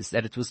truth is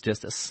that it was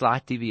just a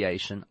slight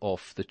deviation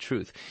off the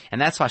truth.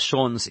 And that's why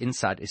Sean's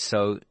insight is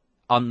so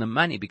on the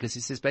money, because he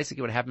says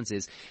basically what happens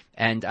is,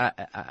 and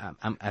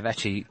I've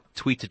actually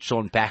tweeted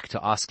Sean back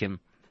to ask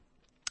him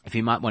if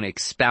he might want to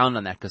expound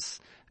on that, because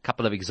a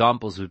couple of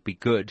examples would be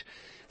good.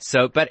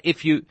 So, but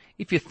if you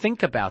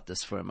think about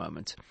this for a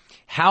moment,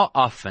 how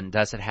often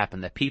does it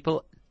happen that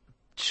people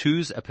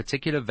choose a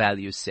particular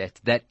value set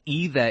that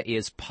either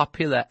is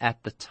popular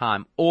at the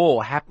time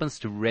or happens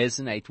to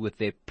resonate with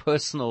their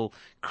personal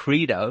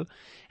credo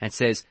and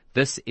says,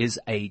 this is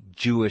a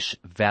Jewish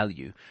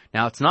value.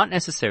 Now, it's not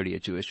necessarily a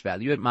Jewish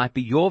value. It might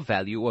be your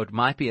value, or it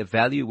might be a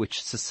value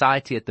which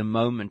society at the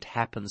moment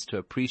happens to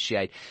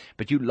appreciate.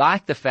 But you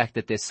like the fact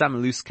that there's some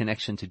loose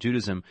connection to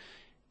Judaism,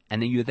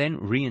 and then you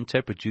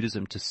reinterpret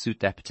Judaism to suit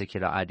that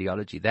particular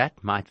ideology.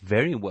 That might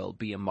very well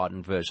be a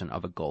modern version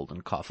of a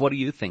golden calf. What do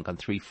you think on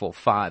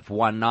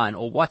 34519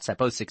 or WhatsApp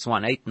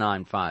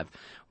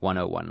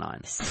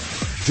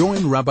 061-895-1019?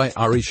 Join Rabbi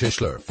Ari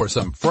Shishler for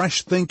some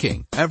fresh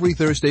thinking every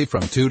Thursday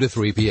from 2 to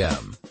 3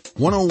 p.m.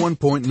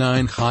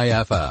 101.9 Chai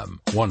FM,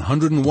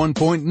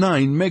 101.9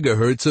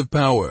 megahertz of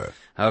power.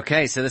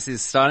 Okay, so this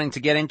is starting to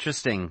get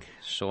interesting.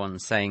 Sean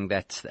saying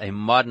that a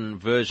modern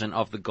version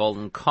of the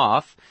golden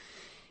calf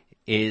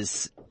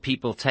is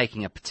people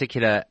taking a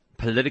particular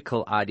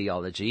political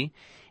ideology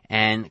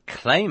and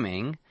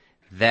claiming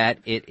that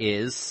it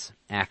is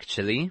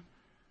actually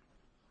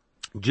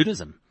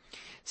Judaism.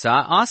 So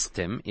I asked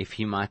him if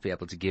he might be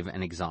able to give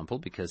an example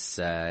because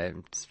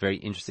it's very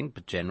interesting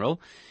but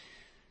general.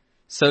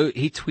 So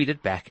he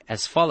tweeted back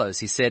as follows.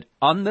 He said,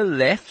 on the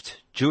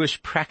left,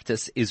 Jewish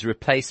practice is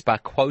replaced by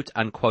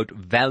quote-unquote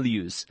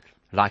values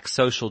like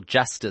social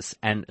justice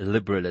and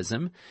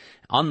liberalism.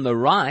 On the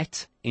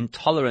right,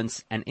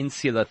 intolerance and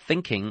insular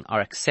thinking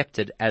are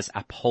accepted as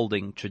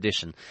upholding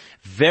tradition.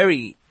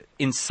 Very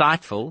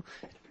insightful,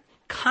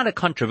 kind of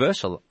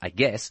controversial, I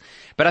guess,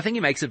 but I think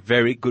he makes a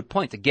very good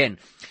point. Again,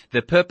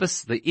 the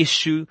purpose, the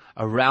issue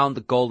around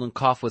the golden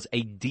calf was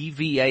a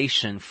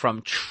deviation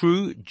from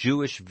true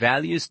Jewish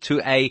values to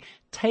a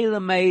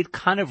tailor-made,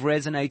 kind of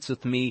resonates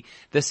with me,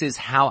 this is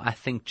how I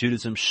think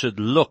Judaism should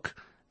look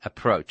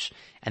approach.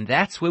 And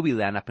that's where we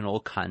land up in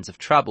all kinds of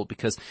trouble,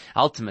 because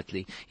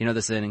ultimately,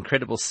 there's an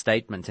incredible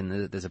statement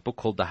there's a book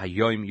called the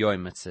Hayom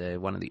Yom. It's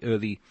one of the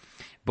early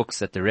books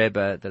that the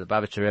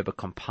Lubavitcher Rebbe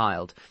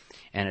compiled.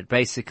 And it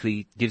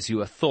basically gives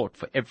you a thought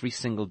for every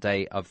single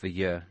day of the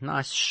year.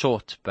 Nice,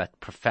 short, but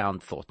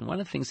profound thought. And one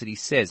of the things that he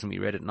says, and we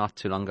read it not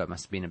too long ago, it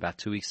must have been about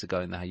 2 weeks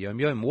ago in the Hayom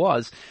Yom,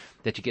 was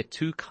that you get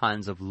two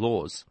kinds of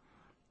laws.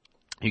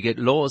 You get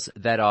laws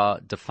that are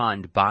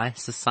defined by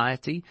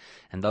society,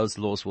 and those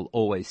laws will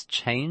always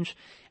change.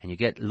 And you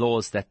get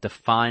laws that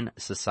define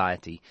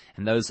society,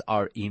 and those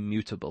are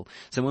immutable.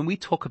 So when we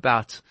talk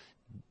about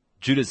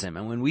Judaism,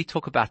 and when we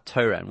talk about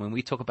Torah, and when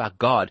we talk about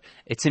God,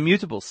 it's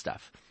immutable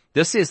stuff.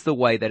 This is the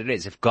way that it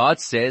is. If God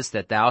says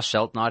that thou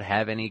shalt not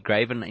have any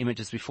graven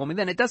images before me,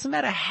 then it doesn't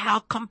matter how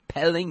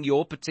compelling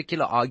your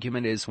particular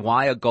argument is,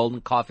 why a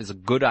golden calf is a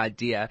good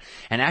idea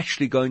and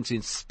actually going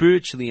to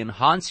spiritually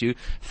enhance you.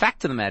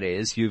 Fact of the matter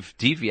is you've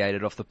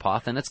deviated off the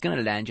path, and it's going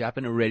to land you up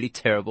in a really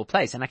terrible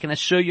place. And I can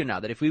assure you now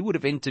that if we would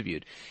have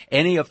interviewed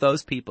any of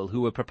those people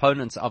who were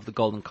proponents of the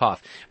golden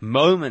calf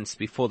moments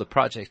before the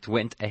project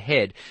went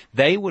ahead,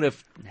 they would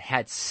have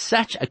had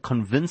such a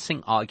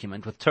convincing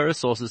argument with Torah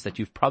sources that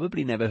you've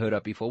probably never heard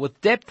of before,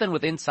 with depth and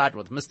with insight,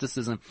 with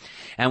mysticism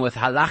and with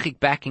halachic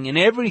backing and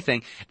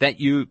everything, that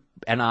you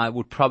and I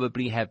would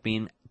probably have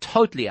been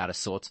totally out of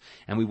sorts,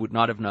 and we would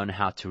not have known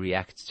how to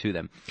react to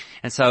them.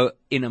 And so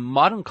in a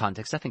modern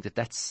context, I think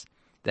that's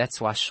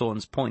why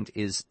Sean's point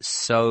is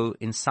so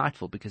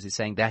insightful, because he's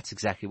saying that's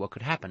exactly what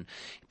could happen.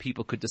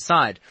 People could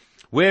decide,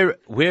 we're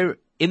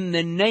in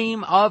the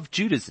name of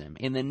Judaism,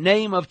 we're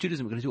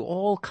going to do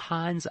all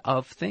kinds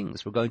of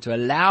things. We're going to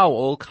allow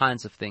all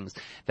kinds of things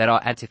that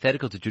are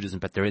antithetical to Judaism,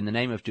 but they're in the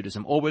name of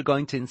Judaism. Or we're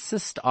going to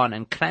insist on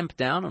and clamp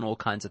down on all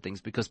kinds of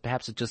things because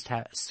perhaps it just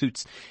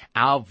suits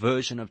our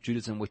version of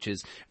Judaism, which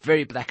is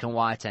very black and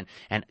white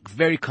and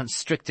very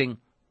constricting.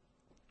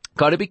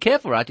 Got to be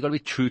careful, right? You've got to be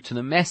true to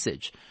the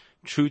message.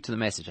 True to the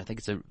message. I think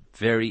it's a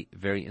very,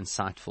 very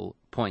insightful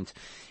point.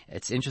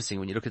 It's interesting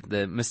when you look at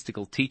the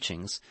mystical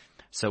teachings.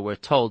 So we're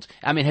told,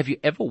 have you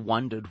ever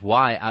wondered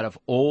why out of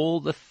all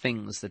the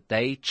things that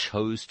they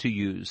chose to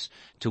use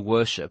to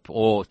worship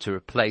or to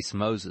replace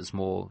Moses,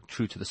 more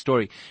true to the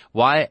story,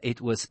 why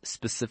it was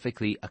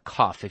specifically a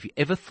calf? Have you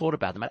ever thought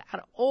about them? Out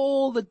of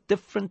all the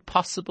different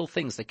possible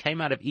things that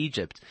came out of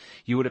Egypt,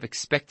 you would have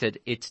expected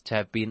it to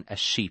have been a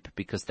sheep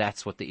because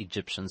that's what the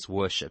Egyptians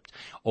worshipped,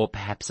 or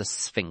perhaps a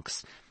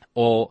sphinx,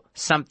 or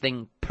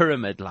something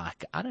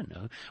pyramid-like. I don't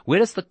know. Where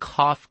does the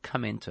calf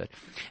come into it?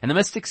 And the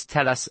mystics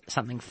tell us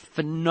something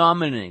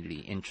phenomenally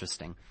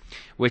interesting,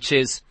 which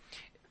is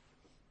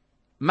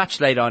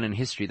much later on in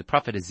history, the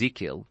prophet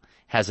Ezekiel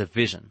has a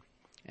vision.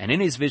 And in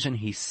his vision,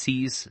 he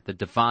sees the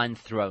divine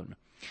throne.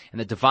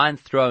 And the divine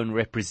throne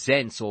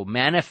represents or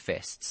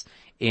manifests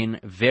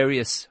in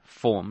various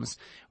forms,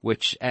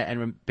 which,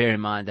 and bear in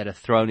mind that a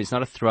throne is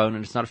not a throne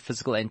and it's not a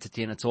physical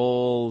entity and it's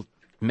all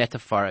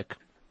metaphoric.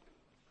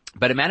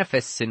 But it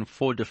manifests in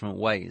 4 different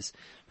ways,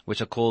 which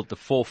are called the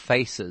 4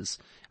 faces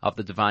of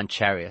the divine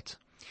chariot.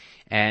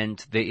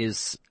 And there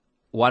is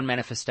one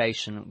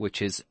manifestation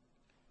which is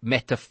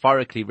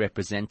metaphorically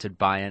represented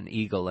by an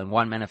eagle, and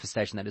one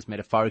manifestation that is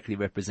metaphorically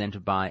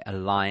represented by a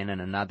lion,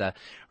 and another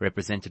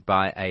represented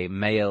by a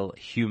male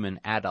human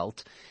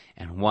adult,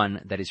 and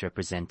one that is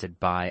represented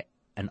by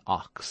an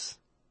ox.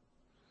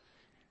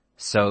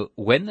 So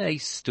when they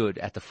stood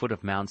at the foot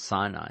of Mount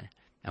Sinai,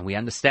 and we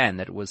understand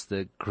that it was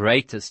the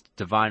greatest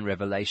divine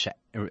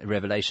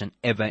revelation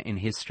ever in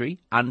history,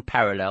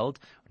 unparalleled,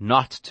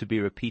 not to be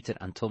repeated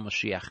until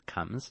Mashiach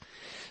comes.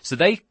 So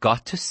they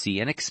got to see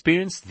and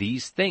experience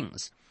these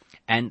things.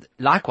 And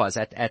likewise,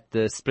 at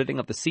the splitting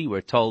of the sea, we're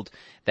told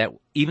that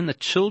even the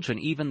children,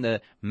 even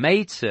the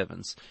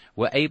maidservants,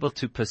 were able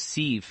to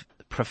perceive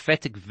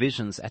prophetic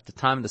visions at the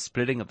time of the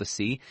splitting of the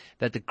sea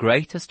that the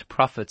greatest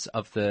prophets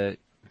of the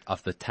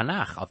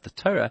Tanakh, of the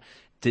Torah,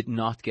 did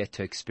not get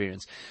to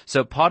experience.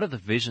 So part of the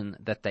vision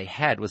that they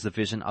had was the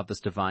vision of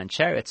this divine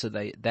chariot. So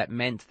that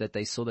meant that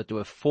they saw that there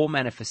were 4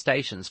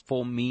 manifestations,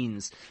 4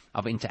 means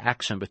of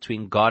interaction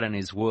between God and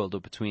his world, or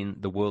between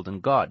the world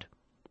and God.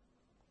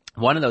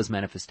 One of those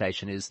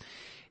manifestations is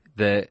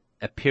the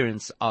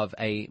appearance of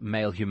a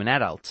male human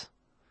adult,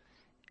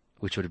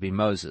 which would have been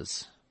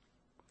Moses.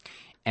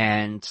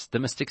 And the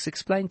mystics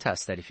explain to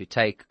us that if you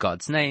take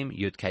God's name,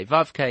 Yud Kei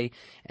Vav Kei,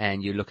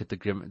 and you look at the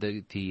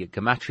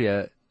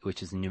gematria,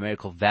 which is the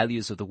numerical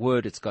values of the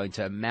word, it's going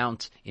to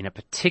amount in a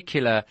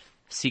particular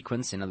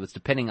sequence. In other words,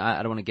 depending,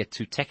 I don't want to get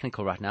too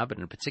technical right now, but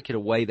in a particular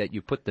way that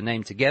you put the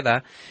name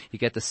together, you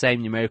get the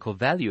same numerical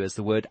value as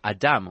the word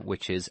Adam,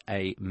 which is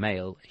a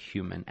male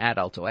human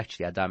adult, or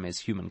actually Adam is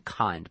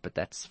humankind, but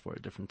that's for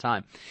a different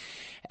time.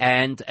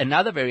 And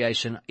another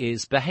variation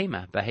is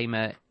Behema.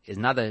 Behema is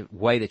another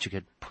way that you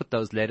could put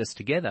those letters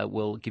together,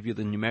 will give you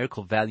the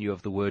numerical value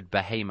of the word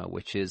Behema,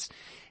 which is,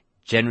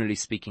 generally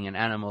speaking, an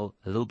animal,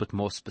 a little bit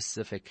more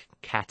specific,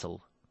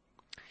 cattle.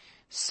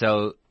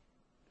 So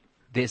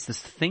there's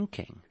this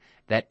thinking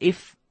that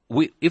if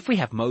we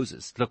have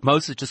Moses, look,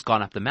 Moses has just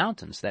gone up the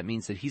mountains. That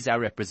means that he's our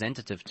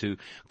representative to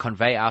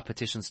convey our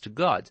petitions to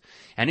God.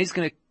 And he's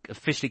going to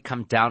officially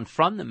come down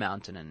from the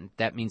mountain. And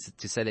that means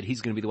to say that he's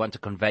going to be the one to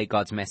convey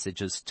God's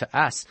messages to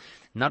us.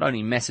 Not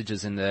only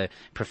messages in the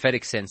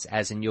prophetic sense,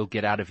 as in you'll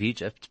get out of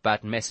Egypt,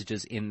 but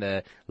messages in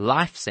the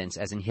life sense,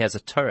 as in here's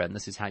a Torah, and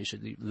this is how you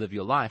should live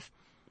your life.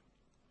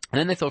 And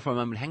then they thought for a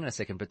moment, hang on a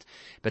second,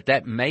 but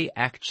that may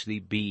actually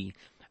be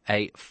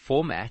a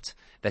format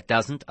that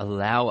doesn't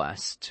allow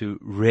us to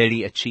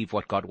really achieve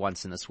what God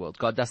wants in this world.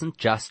 God doesn't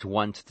just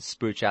want the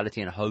spirituality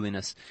and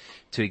holiness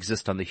to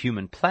exist on the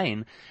human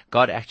plane.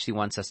 God actually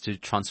wants us to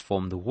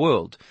transform the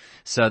world.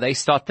 So they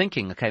start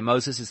thinking, okay,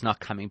 Moses is not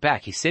coming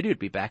back. He said he would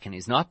be back and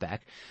he's not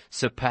back.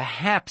 So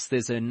perhaps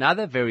there's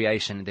another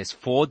variation. There's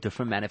 4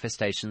 different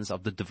manifestations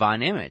of the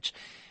divine image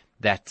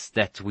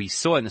that we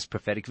saw in this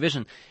prophetic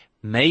vision.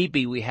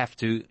 Maybe we have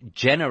to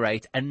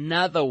generate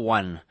another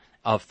one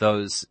of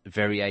those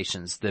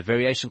variations. The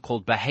variation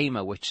called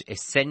Behema, which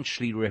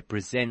essentially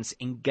represents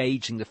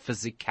engaging the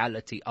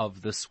physicality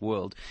of this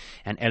world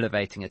and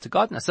elevating it to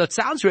God. Now, so it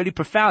sounds really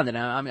profound, and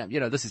I mean,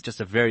 this is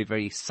just a very,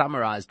 very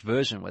summarized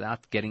version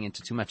without getting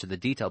into too much of the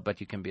detail,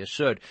 but you can be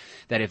assured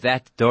that if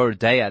that Dor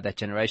Deya, that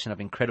generation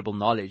of incredible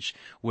knowledge,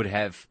 would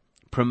have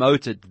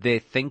promoted their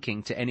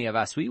thinking to any of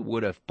us, we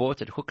would have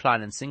bought it hook,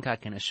 line, and sinker. I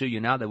can assure you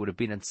now they would have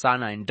been in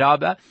Sinai and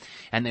Daba,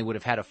 and they would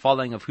have had a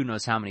following of who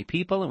knows how many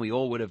people, and we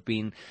all would have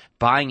been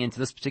buying into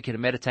this particular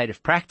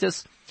meditative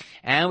practice,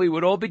 and we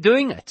would all be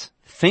doing it,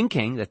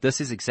 thinking that this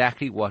is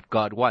exactly what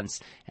God wants,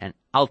 and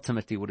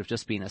ultimately would have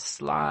just been a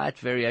slight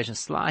variation,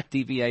 slight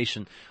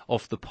deviation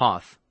off the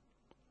path.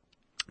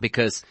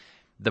 Because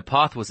the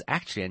path was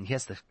actually, and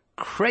here's the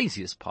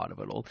craziest part of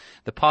it all,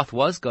 the path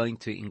was going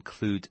to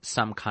include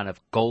some kind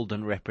of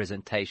golden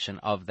representation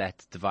of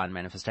that divine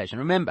manifestation.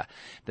 Remember,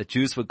 the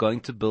Jews were going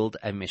to build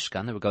a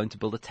Mishkan, they were going to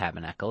build a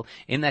tabernacle.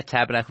 In that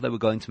tabernacle, they were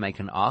going to make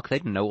an ark. They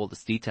didn't know all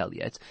this detail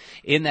yet.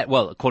 In that,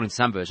 well, according to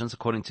some versions,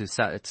 according to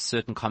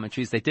certain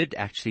commentaries, they did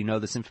actually know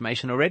this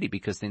information already,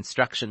 because the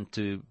instruction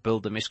to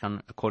build the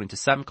Mishkan, according to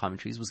some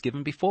commentaries, was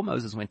given before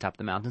Moses went up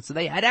the mountain. So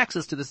they had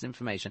access to this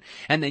information,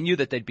 and they knew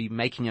that they'd be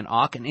making an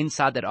ark, and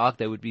inside that ark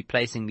they would be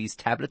placing these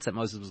tablets that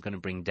Moses was going to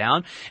bring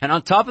down. And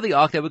on top of the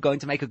ark, they were going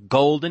to make a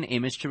golden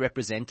image to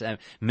represent a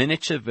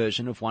miniature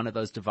version of one of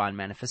those divine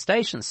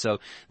manifestations. So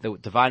the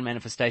divine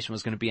manifestation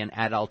was going to be an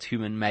adult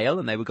human male,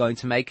 and they were going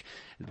to make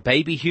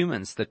baby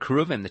humans, the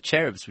cherubim, the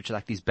cherubs, which are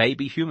like these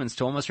baby humans,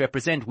 to almost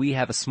represent we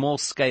have a small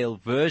scale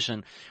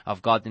version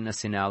of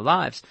godliness in our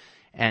lives.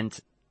 And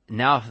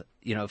now,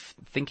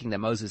 thinking that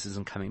Moses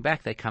isn't coming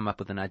back, they come up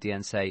with an idea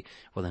and say,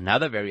 well,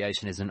 another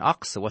variation is an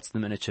ox. So what's the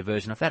miniature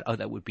version of that? Oh,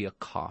 that would be a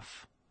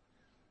calf.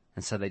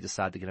 And so they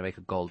decide they're going to make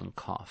a golden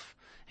calf.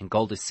 And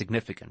gold is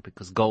significant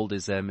because gold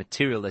is a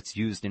material that's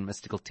used in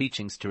mystical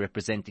teachings to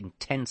represent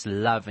intense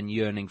love and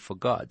yearning for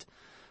God.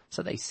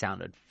 So they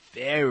sounded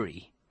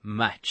very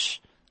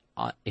much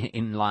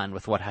in line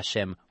with what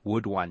Hashem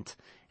would want.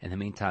 In the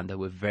meantime, they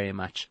were very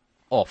much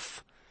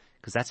off,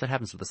 because that's what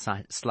happens with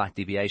a slight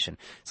deviation.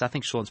 So I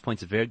think Sean's point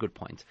is a very good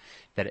point,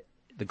 that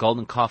the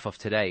golden calf of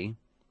today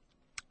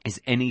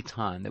is any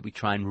time that we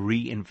try and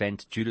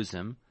reinvent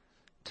Judaism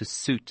to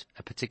suit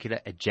a particular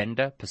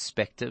agenda,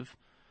 perspective,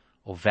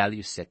 or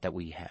value set that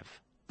we have.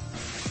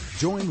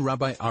 Join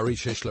Rabbi Ari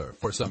Shishler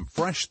for some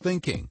fresh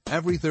thinking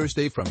every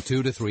Thursday from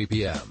 2 to 3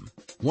 p.m.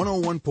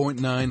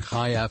 101.9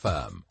 Chai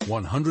FM,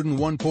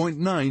 101.9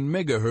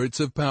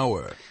 megahertz of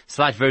power.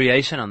 Slight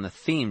variation on the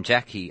theme.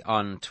 Jackie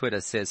on Twitter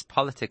says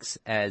politics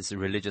as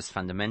religious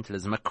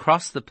fundamentalism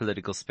across the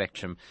political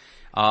spectrum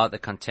are the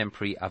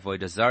contemporary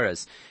avodah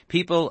zaras.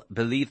 People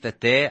believe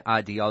that their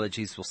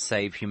ideologies will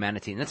save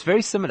humanity. And that's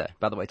very similar,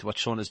 by the way, to what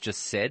Sean has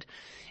just said.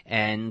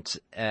 And,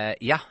 I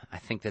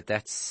think that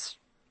that's,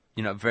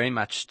 very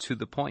much to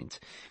the point.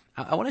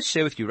 I want to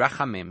share with you,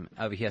 Rachamim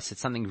over here said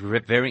something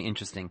very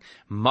interesting.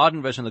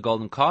 Modern version of the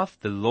golden calf,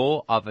 the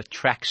law of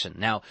attraction.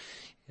 Now,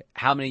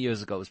 how many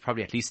years ago? It was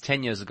probably at least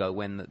 10 years ago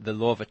when the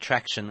law of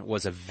attraction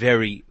was a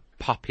very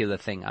popular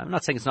thing. I'm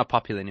not saying it's not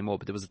popular anymore,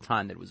 but there was a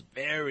time that it was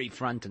very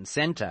front and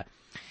center.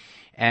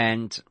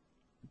 And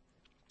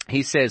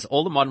he says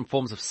all the modern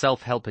forms of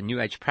self-help and New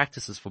Age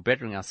practices for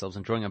bettering ourselves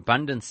and drawing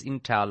abundance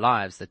into our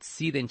lives that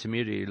see the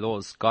intermediary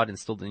laws God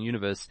instilled in the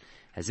universe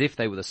as if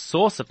they were the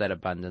source of that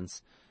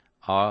abundance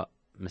are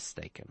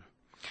mistaken.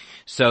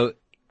 So,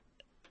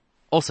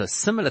 also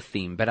similar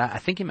theme, but I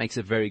think he makes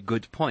a very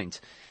good point.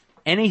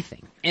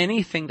 Anything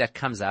that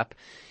comes up,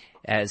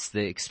 as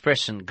the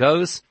expression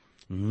goes,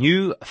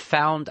 new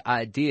found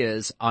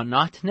ideas are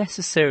not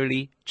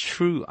necessarily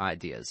true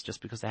ideas.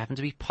 Just because they happen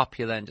to be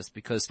popular and just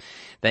because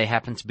they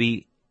happen to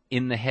be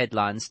in the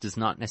headlines does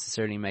not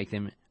necessarily make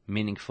them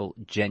meaningful,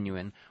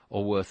 genuine,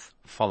 or worth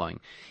following.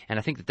 And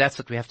I think that that's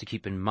what we have to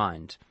keep in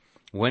mind.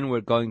 When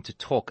we're going to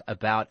talk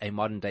about a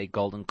modern day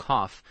golden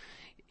calf,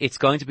 it's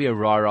going to be a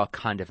rah-rah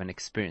kind of an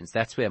experience.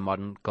 That's where a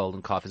modern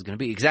golden calf is going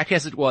to be. Exactly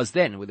as it was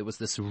then, where there was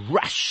this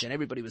rush and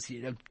everybody was,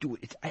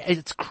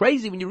 it's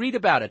crazy when you read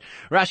about it.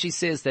 Rashi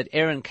says that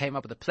Aaron came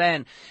up with a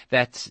plan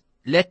that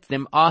let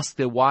them ask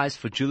their wives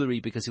for jewelry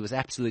because he was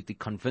absolutely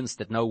convinced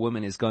that no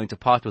woman is going to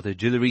part with her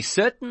jewelry.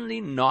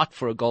 Certainly not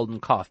for a golden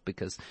calf,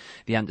 because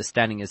the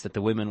understanding is that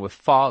the women were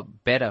far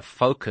better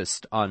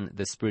focused on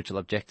the spiritual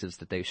objectives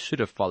that they should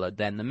have followed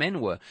than the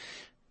men were.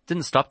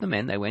 Didn't stop the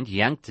men. They went,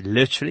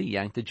 literally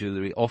yanked the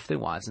jewelry off their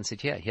wives and said,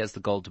 here's the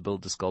gold to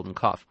build this golden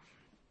calf.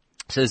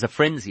 So there's a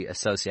frenzy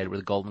associated with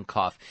the golden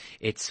calf.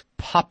 It's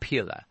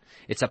popular.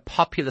 It's a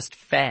populist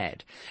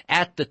fad.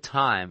 At the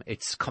time,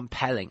 it's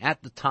compelling.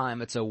 At the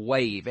time, it's a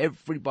wave.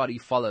 Everybody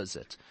follows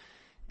it.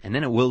 And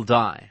then it will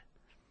die.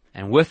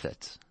 And with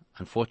it,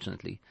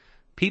 unfortunately,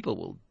 people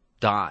will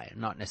die,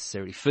 not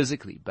necessarily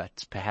physically,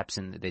 but perhaps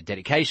in their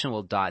dedication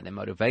will die, their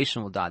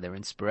motivation will die, their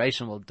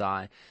inspiration will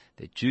die,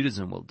 their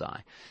Judaism will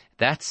die.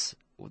 That's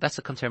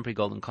a contemporary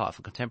golden calf.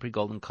 A contemporary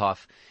golden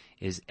calf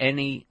is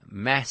any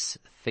mass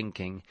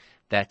thinking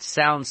that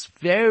sounds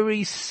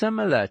very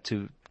similar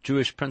to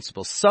Jewish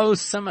principles, so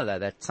similar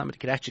that somebody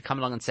could actually come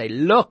along and say,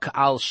 look,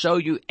 I'll show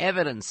you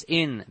evidence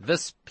in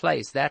this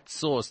place, that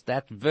source,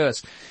 that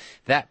verse,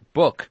 that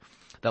book.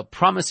 They'll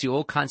promise you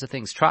all kinds of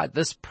things. Try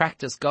this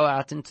practice, go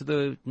out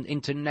into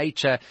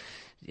nature,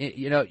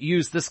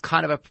 use this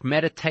kind of a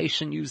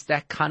meditation, use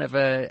that kind of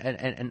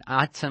an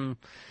item,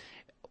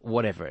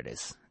 whatever it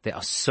is. There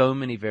are so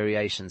many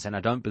variations, and I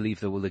don't believe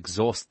they will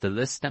exhaust the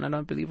list, and I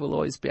don't believe we'll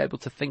always be able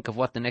to think of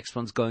what the next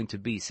one's going to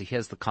be. So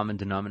here's the common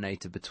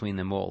denominator between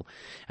them all.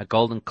 A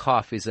golden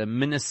calf is a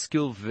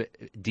minuscule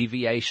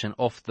deviation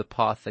off the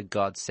path that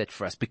God set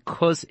for us.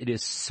 Because it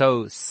is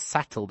so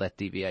subtle, that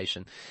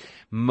deviation,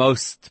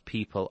 most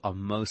people are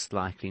most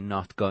likely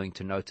not going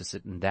to notice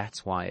it, and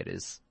that's why it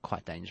is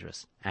quite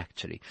dangerous,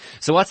 actually.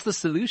 So what's the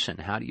solution?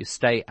 How do you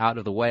stay out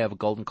of the way of a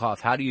golden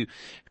calf? How do you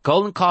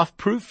golden calf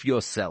proof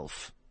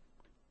yourself?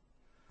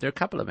 There are a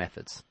couple of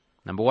methods.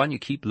 Number one, you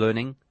keep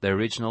learning the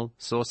original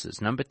sources.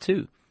 Number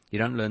two, you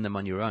don't learn them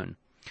on your own.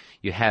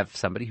 You have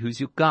somebody who's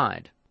your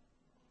guide.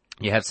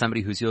 You have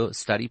somebody who's your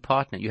study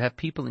partner. You have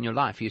people in your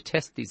life you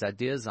test these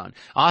ideas on.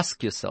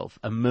 Ask yourself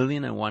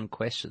 1,000,001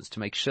 questions to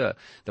make sure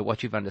that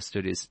what you've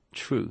understood is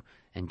true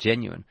and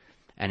genuine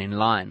and in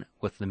line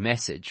with the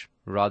message,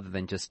 rather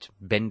than just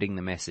bending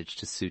the message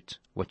to suit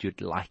what you'd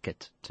like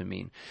it to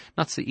mean.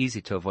 Not so easy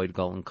to avoid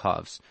golden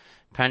calves.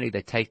 Apparently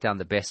they take down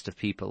the best of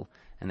people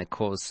and they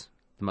cause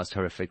the most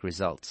horrific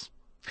results.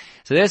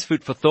 So there's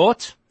food for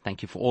thought.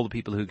 Thank you for all the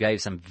people who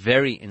gave some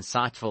very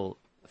insightful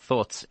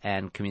thoughts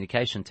and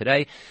communication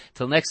today.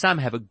 Till next time,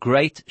 have a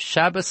great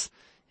Shabbos,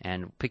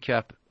 and pick you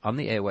up on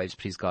the airwaves,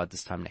 please God,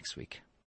 this time next week.